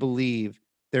truly believe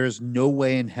there is no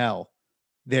way in hell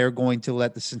they're going to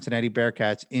let the Cincinnati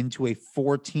Bearcats into a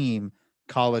 4-team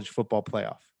college football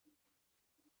playoff.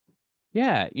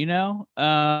 Yeah.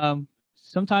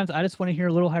 Sometimes I just want to hear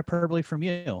a little hyperbole from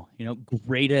you,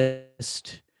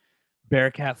 greatest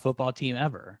Bearcat football team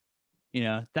ever.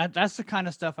 That's the kind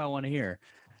of stuff I want to hear.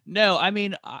 No, I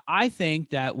mean, I think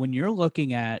that when you're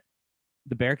looking at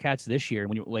the Bearcats this year,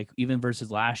 when you even versus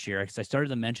last year, because I started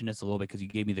to mention this a little bit because you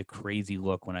gave me the crazy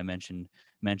look when I mentioned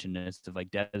this of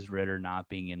Des Ridder not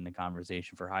being in the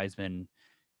conversation for Heisman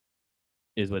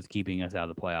is what's keeping us out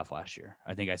of the playoff last year.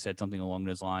 I think I said something along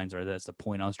those lines, or that's the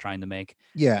point I was trying to make.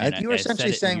 Yeah, and you were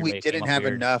essentially saying we didn't have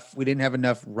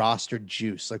enough roster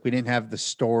juice. Like we didn't have the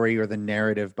story or the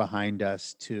narrative behind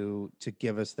us to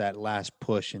give us that last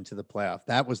push into the playoff.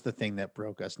 That was the thing that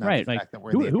broke us, not right. the fact that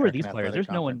we're who are these players? There's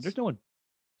no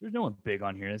one big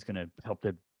on here that's going to help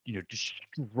to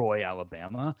destroy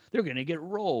Alabama. They're going to get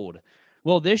rolled.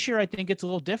 Well, this year I think it's a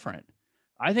little different.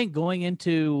 I think going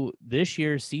into this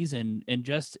year's season,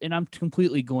 and I'm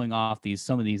completely going off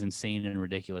some of these insane and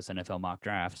ridiculous NFL mock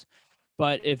drafts,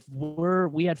 but if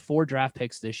we had 4 draft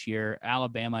picks this year,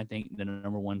 Alabama, I think the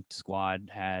number 1 squad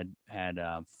had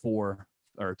 4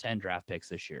 or 10 draft picks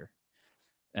this year.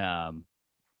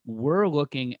 We're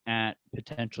looking at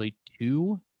potentially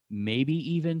 2, maybe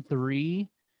even 3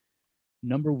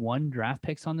 number 1 draft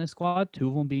picks on this squad, 2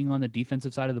 of them being on the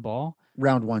defensive side of the ball.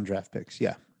 Round 1 draft picks,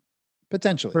 yeah.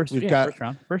 Potentially. We've got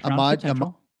first round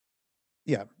potential.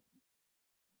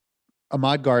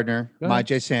 Ahmad Gardner,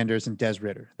 Myjai Sanders, and Des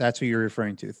Ridder. That's who you're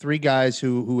referring to. 3 guys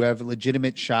who have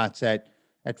legitimate shots at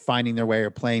finding their way or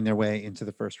playing their way into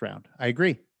the first round. I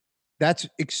agree. That's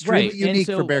extremely unique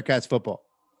for Bearcats football.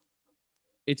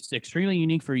 It's extremely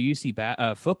unique for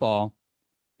UC football.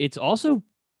 It's also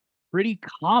pretty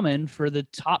common for the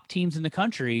top teams in the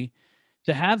country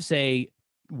to have, say,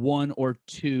 1 or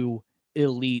 2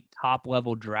 elite top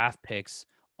level draft picks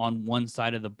on one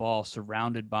side of the ball,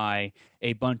 surrounded by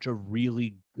a bunch of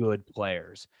really good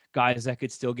players, guys that could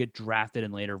still get drafted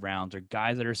in later rounds, or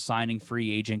guys that are signing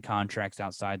free agent contracts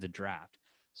outside the draft.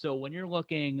 So when you're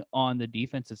looking on the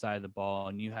defensive side of the ball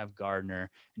and you have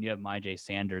Gardner and you have Myjai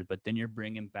Sanders, but then you're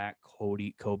bringing back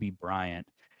Kobe Bryant,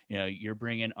 you're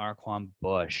bringing Arquan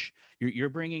Bush, you're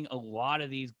bringing a lot of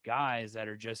these guys that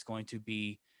are just going to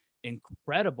be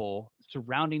incredible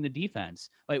surrounding the defense.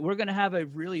 Like, we're going to have a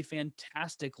really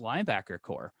fantastic linebacker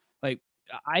core. Like,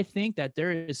 I think that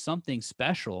there is something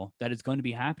special that is going to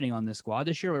be happening on this squad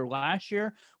this year. Or last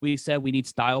year, we said we need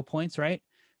style points, right?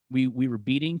 We were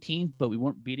beating teams, but we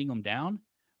weren't beating them down.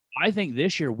 I think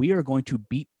this year we are going to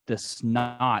beat the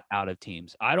snot out of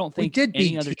teams. I don't think we did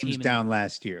beat other teams down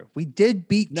last year. We did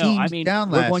beat teams down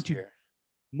last year.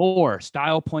 More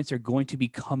style points are going to be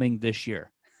coming this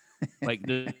year. Like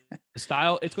the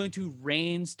style, it's going to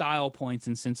rain style points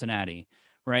in Cincinnati,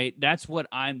 right? That's what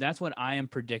I am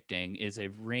predicting, is a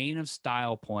rain of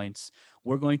style points.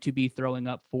 We're going to be throwing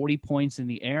up 40 points in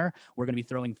the air. We're going to be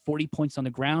throwing 40 points on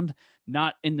the ground,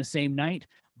 not in the same night,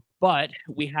 but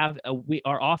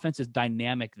our offense is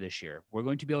dynamic this year. We're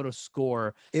going to be able to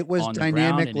score. It was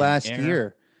dynamic last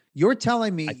year. You're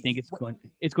telling me I think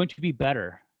it's going to be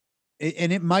better.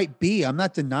 And it might be. I'm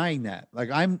not denying that. Like,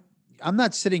 I'm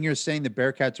not sitting here saying the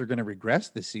Bearcats are going to regress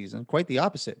this season. Quite the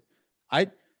opposite.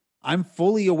 I'm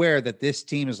fully aware that this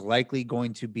team is likely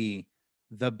going to be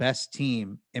the best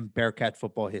team in Bearcat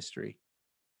football history.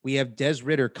 We have Des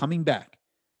Ridder coming back,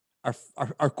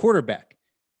 our quarterback,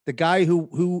 the guy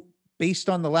who based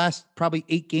on the last probably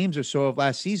 8 games or so of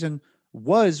last season,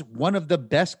 was one of the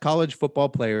best college football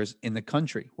players in the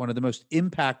country, one of the most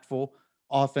impactful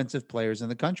offensive players in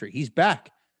the country. He's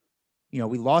back.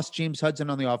 We lost James Hudson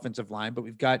on the offensive line, but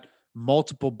we've got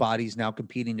multiple bodies now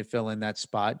competing to fill in that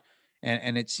spot.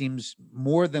 And it seems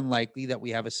more than likely that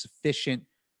we have a sufficient,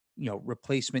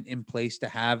 replacement in place to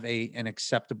have an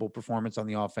acceptable performance on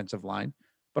the offensive line.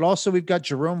 But also we've got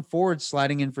Jerome Ford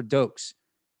sliding in for Dokes,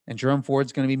 and Jerome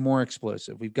Ford's going to be more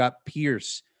explosive. We've got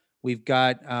Pierce. We've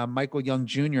got Michael Young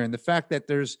Jr. And the fact that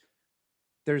there's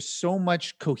so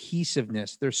much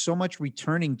cohesiveness, there's so much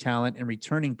returning talent and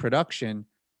returning production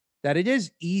that it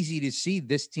is easy to see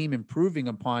this team improving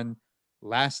upon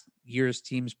last year's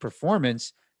team's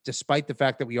performance, despite the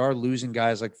fact that we are losing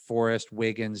guys like Forrest,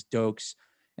 Wiggins, Dokes,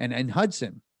 and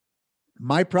Hudson.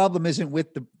 My problem isn't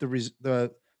with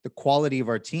the quality of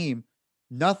our team.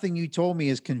 Nothing you told me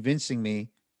is convincing me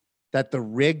that the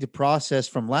rigged process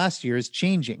from last year is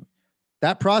changing.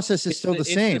 That process is still the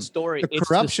same. The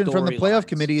corruption from the playoff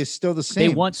committee is still the same.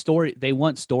 They want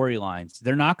storylines.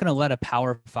 They're not going to let a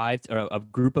Power 5 or a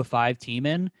Group of 5 team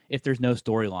in if there's no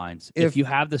storylines. If you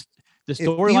have the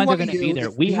storylines are going to be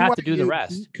there. We have to do the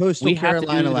rest. Coastal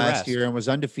Carolina last year and was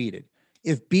undefeated.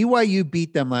 If BYU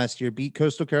beat them last year, beat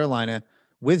Coastal Carolina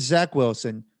with Zach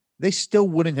Wilson, they still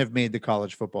wouldn't have made the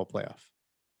college football playoff.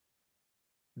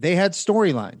 They had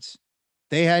storylines.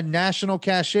 They had national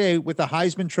cachet with a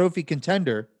Heisman Trophy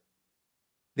contender.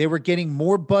 They were getting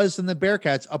more buzz than the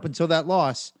Bearcats up until that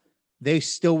loss. They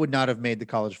still would not have made the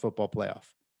college football playoff.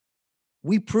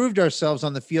 We proved ourselves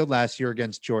on the field last year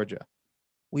against Georgia.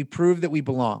 We proved that we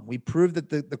belong. We proved that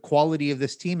the quality of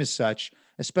this team is such,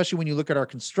 especially when you look at our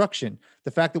construction,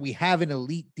 the fact that we have an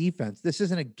elite defense. This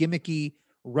isn't a gimmicky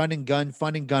run and gun,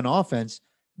 fun and gun offense.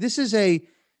 This is a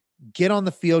get on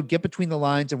the field, get between the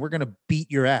lines, and we're going to beat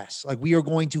your ass. Like, we are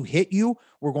going to hit you.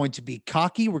 We're going to be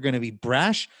cocky. We're going to be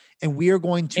brash, and we are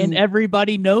going to. And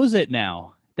everybody knows it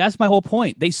now. That's my whole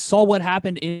point. They saw what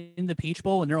happened in the Peach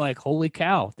Bowl, and they're like, holy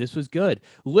cow, this was good.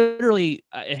 Literally,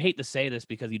 I hate to say this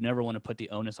because you never want to put the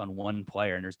onus on one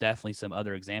player, and there's definitely some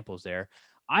other examples there.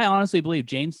 I honestly believe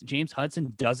James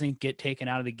Hudson doesn't get taken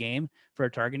out of the game for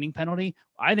a targeting penalty.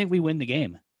 I think we win the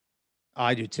game.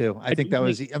 I do too. I think that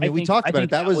was, we talked about it.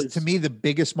 That was, to me, the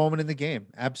biggest moment in the game.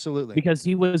 Absolutely. Because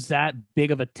he was that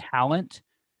big of a talent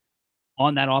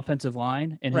on that offensive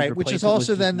line. And right, which is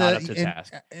also then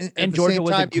and Georgia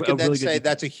was you can then say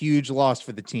that's a huge loss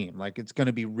for the team. Like, it's going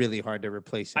to be really hard to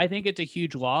replace him. I think it's a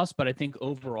huge loss, but I think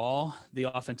overall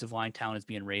the offensive line talent is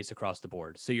being raised across the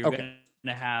board. So you're going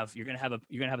to have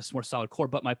a more solid core.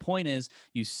 But my point is,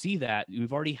 you see that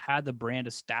we've already had the brand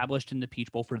established in the Peach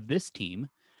Bowl for this team,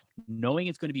 knowing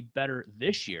it's going to be better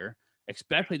this year,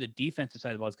 especially the defensive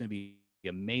side of the ball is going to be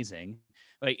amazing.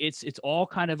 Like, it's all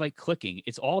kind of like clicking.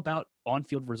 It's all about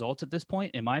on-field results at this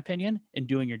point, in my opinion, and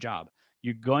doing your job.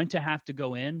 You're going to have to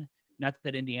go in, not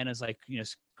that Indiana's like,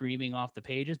 screaming off the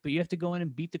pages, but you have to go in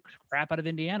and beat the crap out of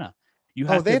Indiana.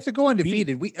 They have to go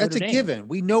undefeated. That's a given.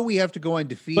 We know we have to go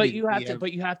undefeated. But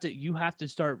you have to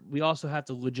start. We also have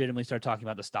to legitimately start talking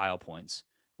about the style points.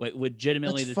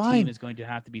 Legitimately, the team is going to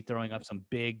have to be throwing up some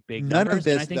big numbers. None of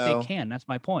this, and I think they can. That's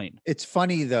my point. It's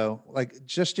funny though. Like,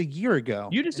 just a year ago,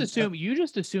 you just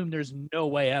assume there's no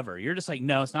way ever. You're just like,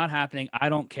 no, it's not happening. I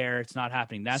don't care. It's not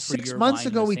happening. That's 6 months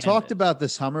ago we talked about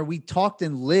this, Hummer. We talked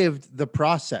and lived the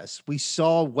process. We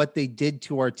saw what they did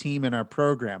to our team and our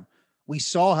program. We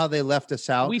saw how they left us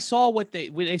out. We saw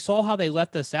they saw how they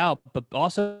left us out, but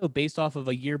also based off of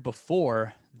a year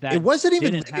before. That it wasn't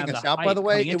even leaving us out, by the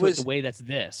way. It was the way that's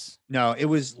this. No, it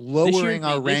was lowering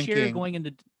our ranking. This year going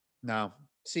into. No,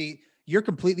 see, you're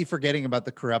completely forgetting about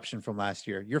the corruption from last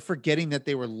year. You're forgetting that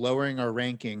they were lowering our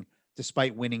ranking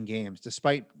despite winning games,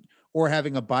 or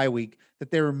having a bye week, that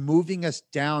they were moving us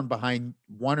down behind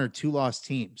 1 or 2 lost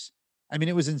teams. I mean,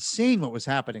 it was insane what was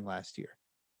happening last year.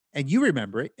 And you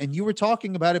remember it, and you were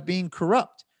talking about it being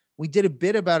corrupt. We did a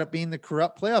bit about it being the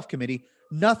corrupt playoff committee.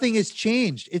 Nothing has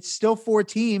changed. It's still 4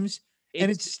 teams, and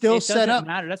it's still set up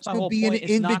to be an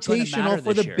invitational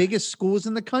for the biggest schools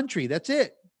in the country. That's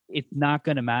it. It's not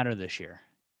going to matter this year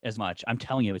as much. I'm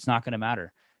telling you, it's not going to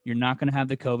matter. You're not going to have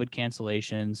the COVID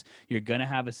cancellations. You're going to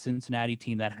have a Cincinnati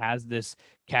team that has this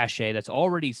cachet that's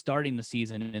already starting the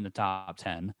season in the top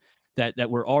 10. That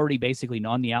we're already basically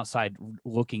on the outside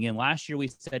looking in. Last year we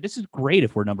said this is great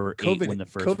if we're number 8 when the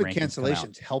first COVID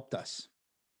cancellations helped us.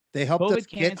 They helped us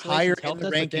get higher in the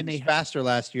rankings faster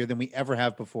last year than we ever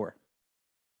have before.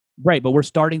 Right, but we're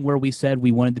starting where we said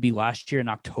we wanted to be last year in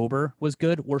October was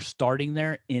good. We're starting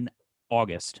there in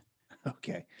August.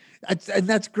 Okay. And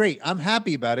that's great. I'm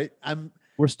happy about it.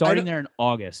 We're starting there in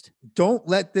August. Don't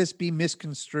let this be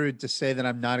misconstrued to say that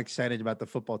I'm not excited about the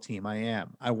football team. I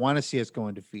am. I want to see us go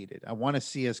undefeated. I want to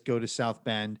see us go to South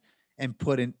Bend and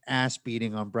put an ass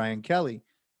beating on Brian Kelly.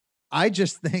 I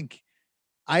just think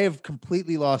I have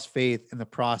completely lost faith in the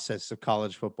process of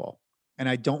college football. And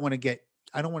I don't want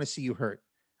to see you hurt.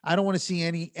 I don't want to see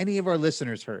any of our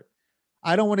listeners hurt.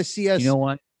 I don't want to see us. You know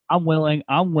what? I'm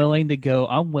willing to go.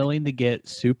 I'm willing to get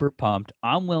super pumped.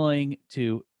 I'm willing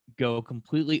to go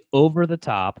completely over the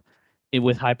top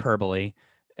with hyperbole.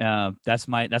 That's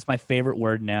my favorite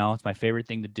word now. It's my favorite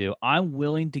thing to do. I'm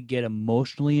willing to get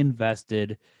emotionally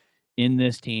invested in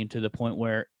this team to the point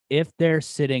where if they're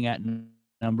sitting at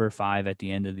number 5 at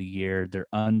the end of the year, they're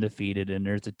undefeated, and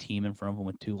there's a team in front of them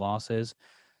with 2 losses,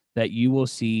 that you will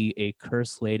see a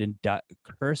curse-laden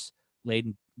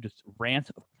just rant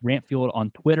fueled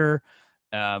on Twitter.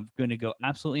 Going to go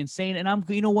absolutely insane. And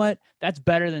you know what? That's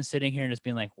better than sitting here and just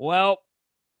being like, well,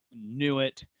 knew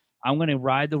it. I'm going to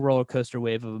ride the roller coaster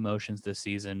wave of emotions this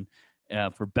season,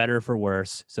 for better or for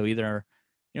worse. So either,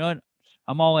 you know what?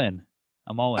 I'm all in.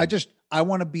 I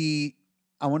want to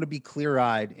be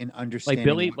clear-eyed in understanding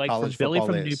from Billy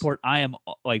from Newport. I am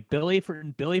like Billy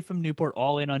from Newport,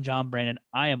 all in on John Brandon.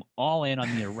 I am all in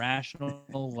on the irrational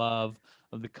love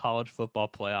of the college football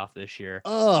playoff this year.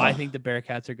 I think the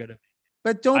Bearcats are going to.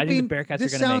 But don't I be. think the Bearcats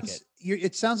are going to make it.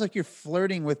 It sounds like you're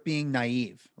flirting with being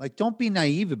naive. Like, don't be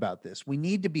naive about this. We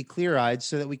need to be clear-eyed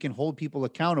so that we can hold people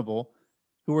accountable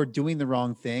who are doing the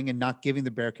wrong thing and not giving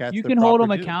the Bearcats. You can hold them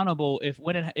accountable if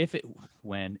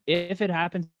it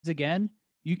happens again.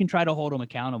 You can try to hold them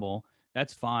accountable.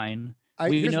 That's fine.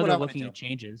 We know they're looking at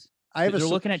changes. They're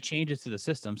looking at changes to the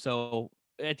system. So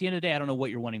at the end of the day, I don't know what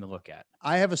you're wanting to look at.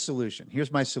 I have a solution.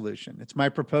 Here's my solution. It's my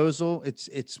proposal.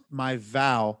 It's my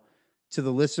vow to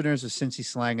the listeners of Cincy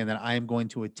Slang, and that I am going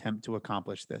to attempt to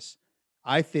accomplish this.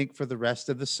 I think for the rest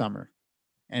of the summer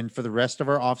and for the rest of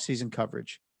our off-season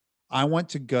coverage, I want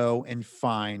to go and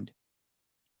find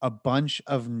a bunch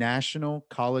of national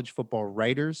college football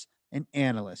writers and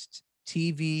analysts,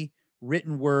 TV,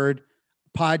 written word,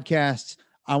 podcasts.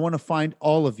 I want to find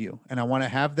all of you, and I want to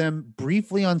have them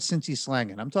briefly on Cincy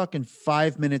Slang. And I'm talking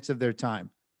 5 minutes of their time.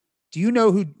 Do you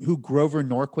know who Grover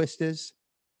Norquist is?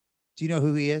 Do you know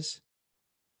who he is?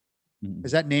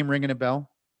 Is that name ringing a bell?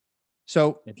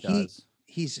 So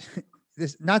he's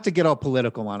this, not to get all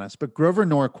political on us, but Grover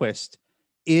Norquist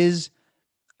is,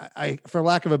 for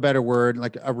lack of a better word,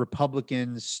 like a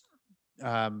Republican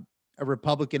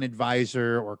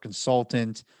advisor or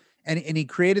consultant. And he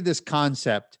created this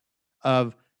concept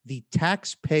of the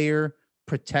Taxpayer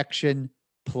Protection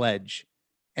Pledge.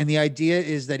 And the idea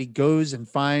is that he goes and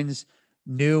finds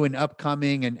new and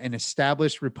upcoming and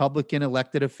established Republican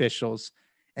elected officials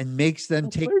and makes them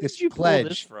take this pledge. Pull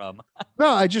this from?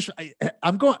 No,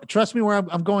 I'm going. Trust me,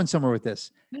 I'm going somewhere with this.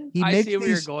 I see where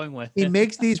you're going with. He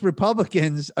makes these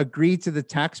Republicans agree to the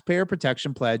Taxpayer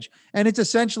Protection Pledge, and it's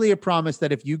essentially a promise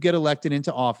that if you get elected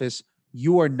into office,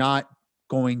 you are not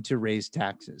going to raise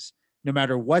taxes, no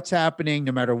matter what's happening,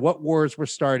 no matter what wars we're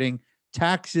starting.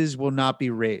 Taxes will not be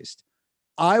raised.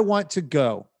 I want to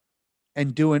go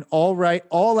and do an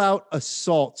all-out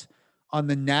assault on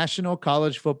the national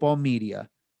college football media.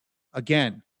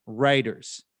 Again,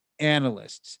 writers,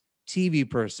 analysts, TV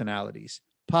personalities,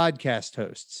 podcast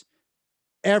hosts,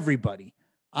 everybody.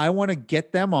 I want to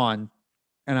get them on,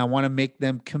 and I want to make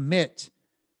them commit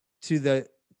to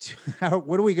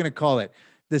what are we going to call it?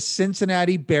 The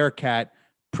Cincinnati Bearcat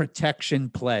Protection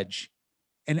Pledge.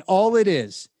 And all it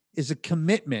is a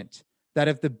commitment that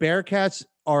if the Bearcats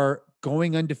are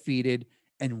going undefeated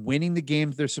and winning the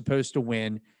games they're supposed to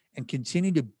win and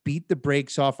continue to beat the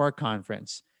brakes off our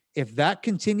conference, if that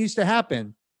continues to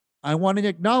happen, I want an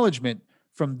acknowledgement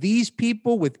from these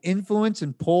people with influence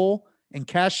and pull and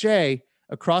cachet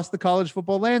across the college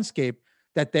football landscape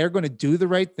that they're going to do the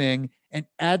right thing and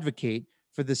advocate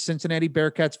for the Cincinnati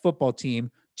Bearcats football team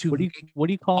to what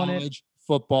are you calling college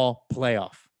football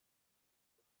playoff.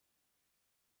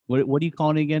 What are you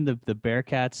calling it again? The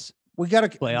Bearcats. We got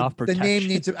to playoff the protection. name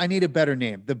needs. I need a better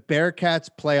name. The Bearcats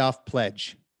Playoff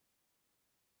Pledge.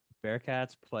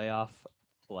 Bearcats Playoff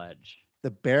Pledge.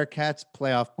 The Bearcats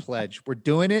Playoff Pledge. We're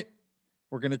doing it.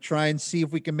 We're going to try and see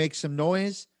if we can make some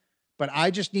noise. But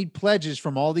I just need pledges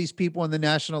from all these people in the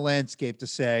national landscape to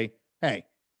say, hey,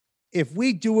 if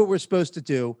we do what we're supposed to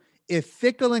do, if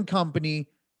Fickle and company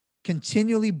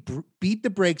continually beat the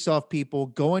brakes off people,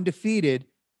 go undefeated,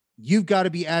 you've got to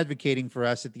be advocating for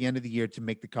us at the end of the year to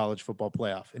make the college football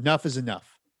playoff. Enough is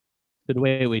enough. So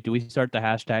wait, do we start the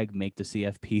hashtag make the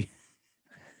CFP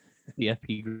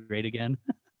CFP great again?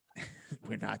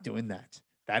 We're not doing that.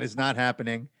 That is not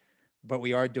happening. But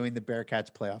we are doing the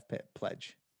Bearcats playoff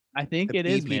pledge. I think The it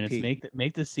is, man. It's BPP.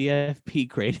 make the CFP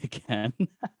great again.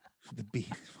 The B.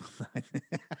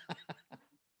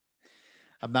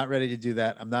 I'm not ready to do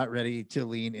that. I'm not ready to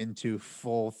lean into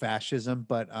full fascism.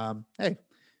 But hey,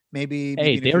 maybe.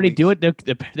 Hey, they already do it.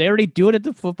 They already do it at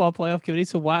the football playoff committee.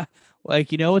 So why,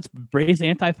 like, it's raise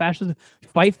anti-fascism,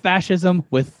 fight fascism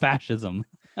with fascism.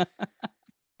 All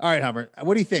right, Hummer.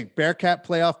 What do you think? Bearcat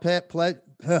playoff pledge.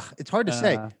 It's hard to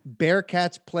say.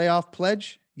 Bearcats playoff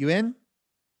pledge. You in?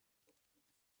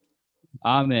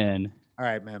 I'm in. All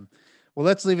right, man. Well,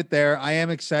 let's leave it there. I am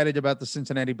excited about the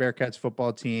Cincinnati Bearcats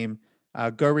football team.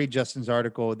 Go read Justin's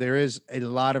article. There is a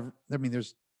lot of,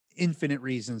 there's infinite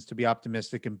reasons to be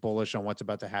optimistic and bullish on what's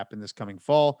about to happen this coming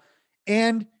fall.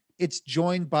 And it's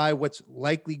joined by what's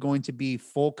likely going to be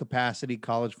full capacity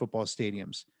college football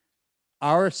stadiums.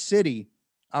 Our city,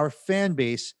 our fan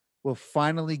base will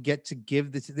finally get to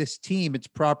give this team its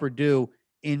proper due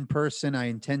in person. I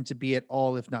intend to be at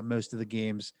all, if not most of the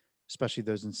games, especially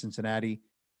those in Cincinnati.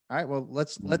 All right, well,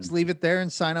 let's leave it there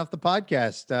and sign off the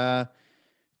podcast.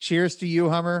 Cheers to you,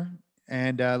 Hummer,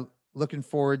 and looking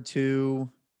forward to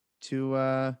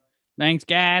thanks,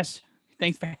 guys.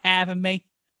 Thanks for having me.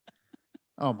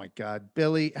 Oh my God,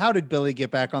 Billy! How did Billy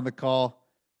get back on the call?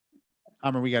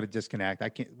 Hummer, we got to disconnect.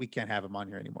 We can't have him on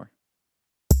here anymore.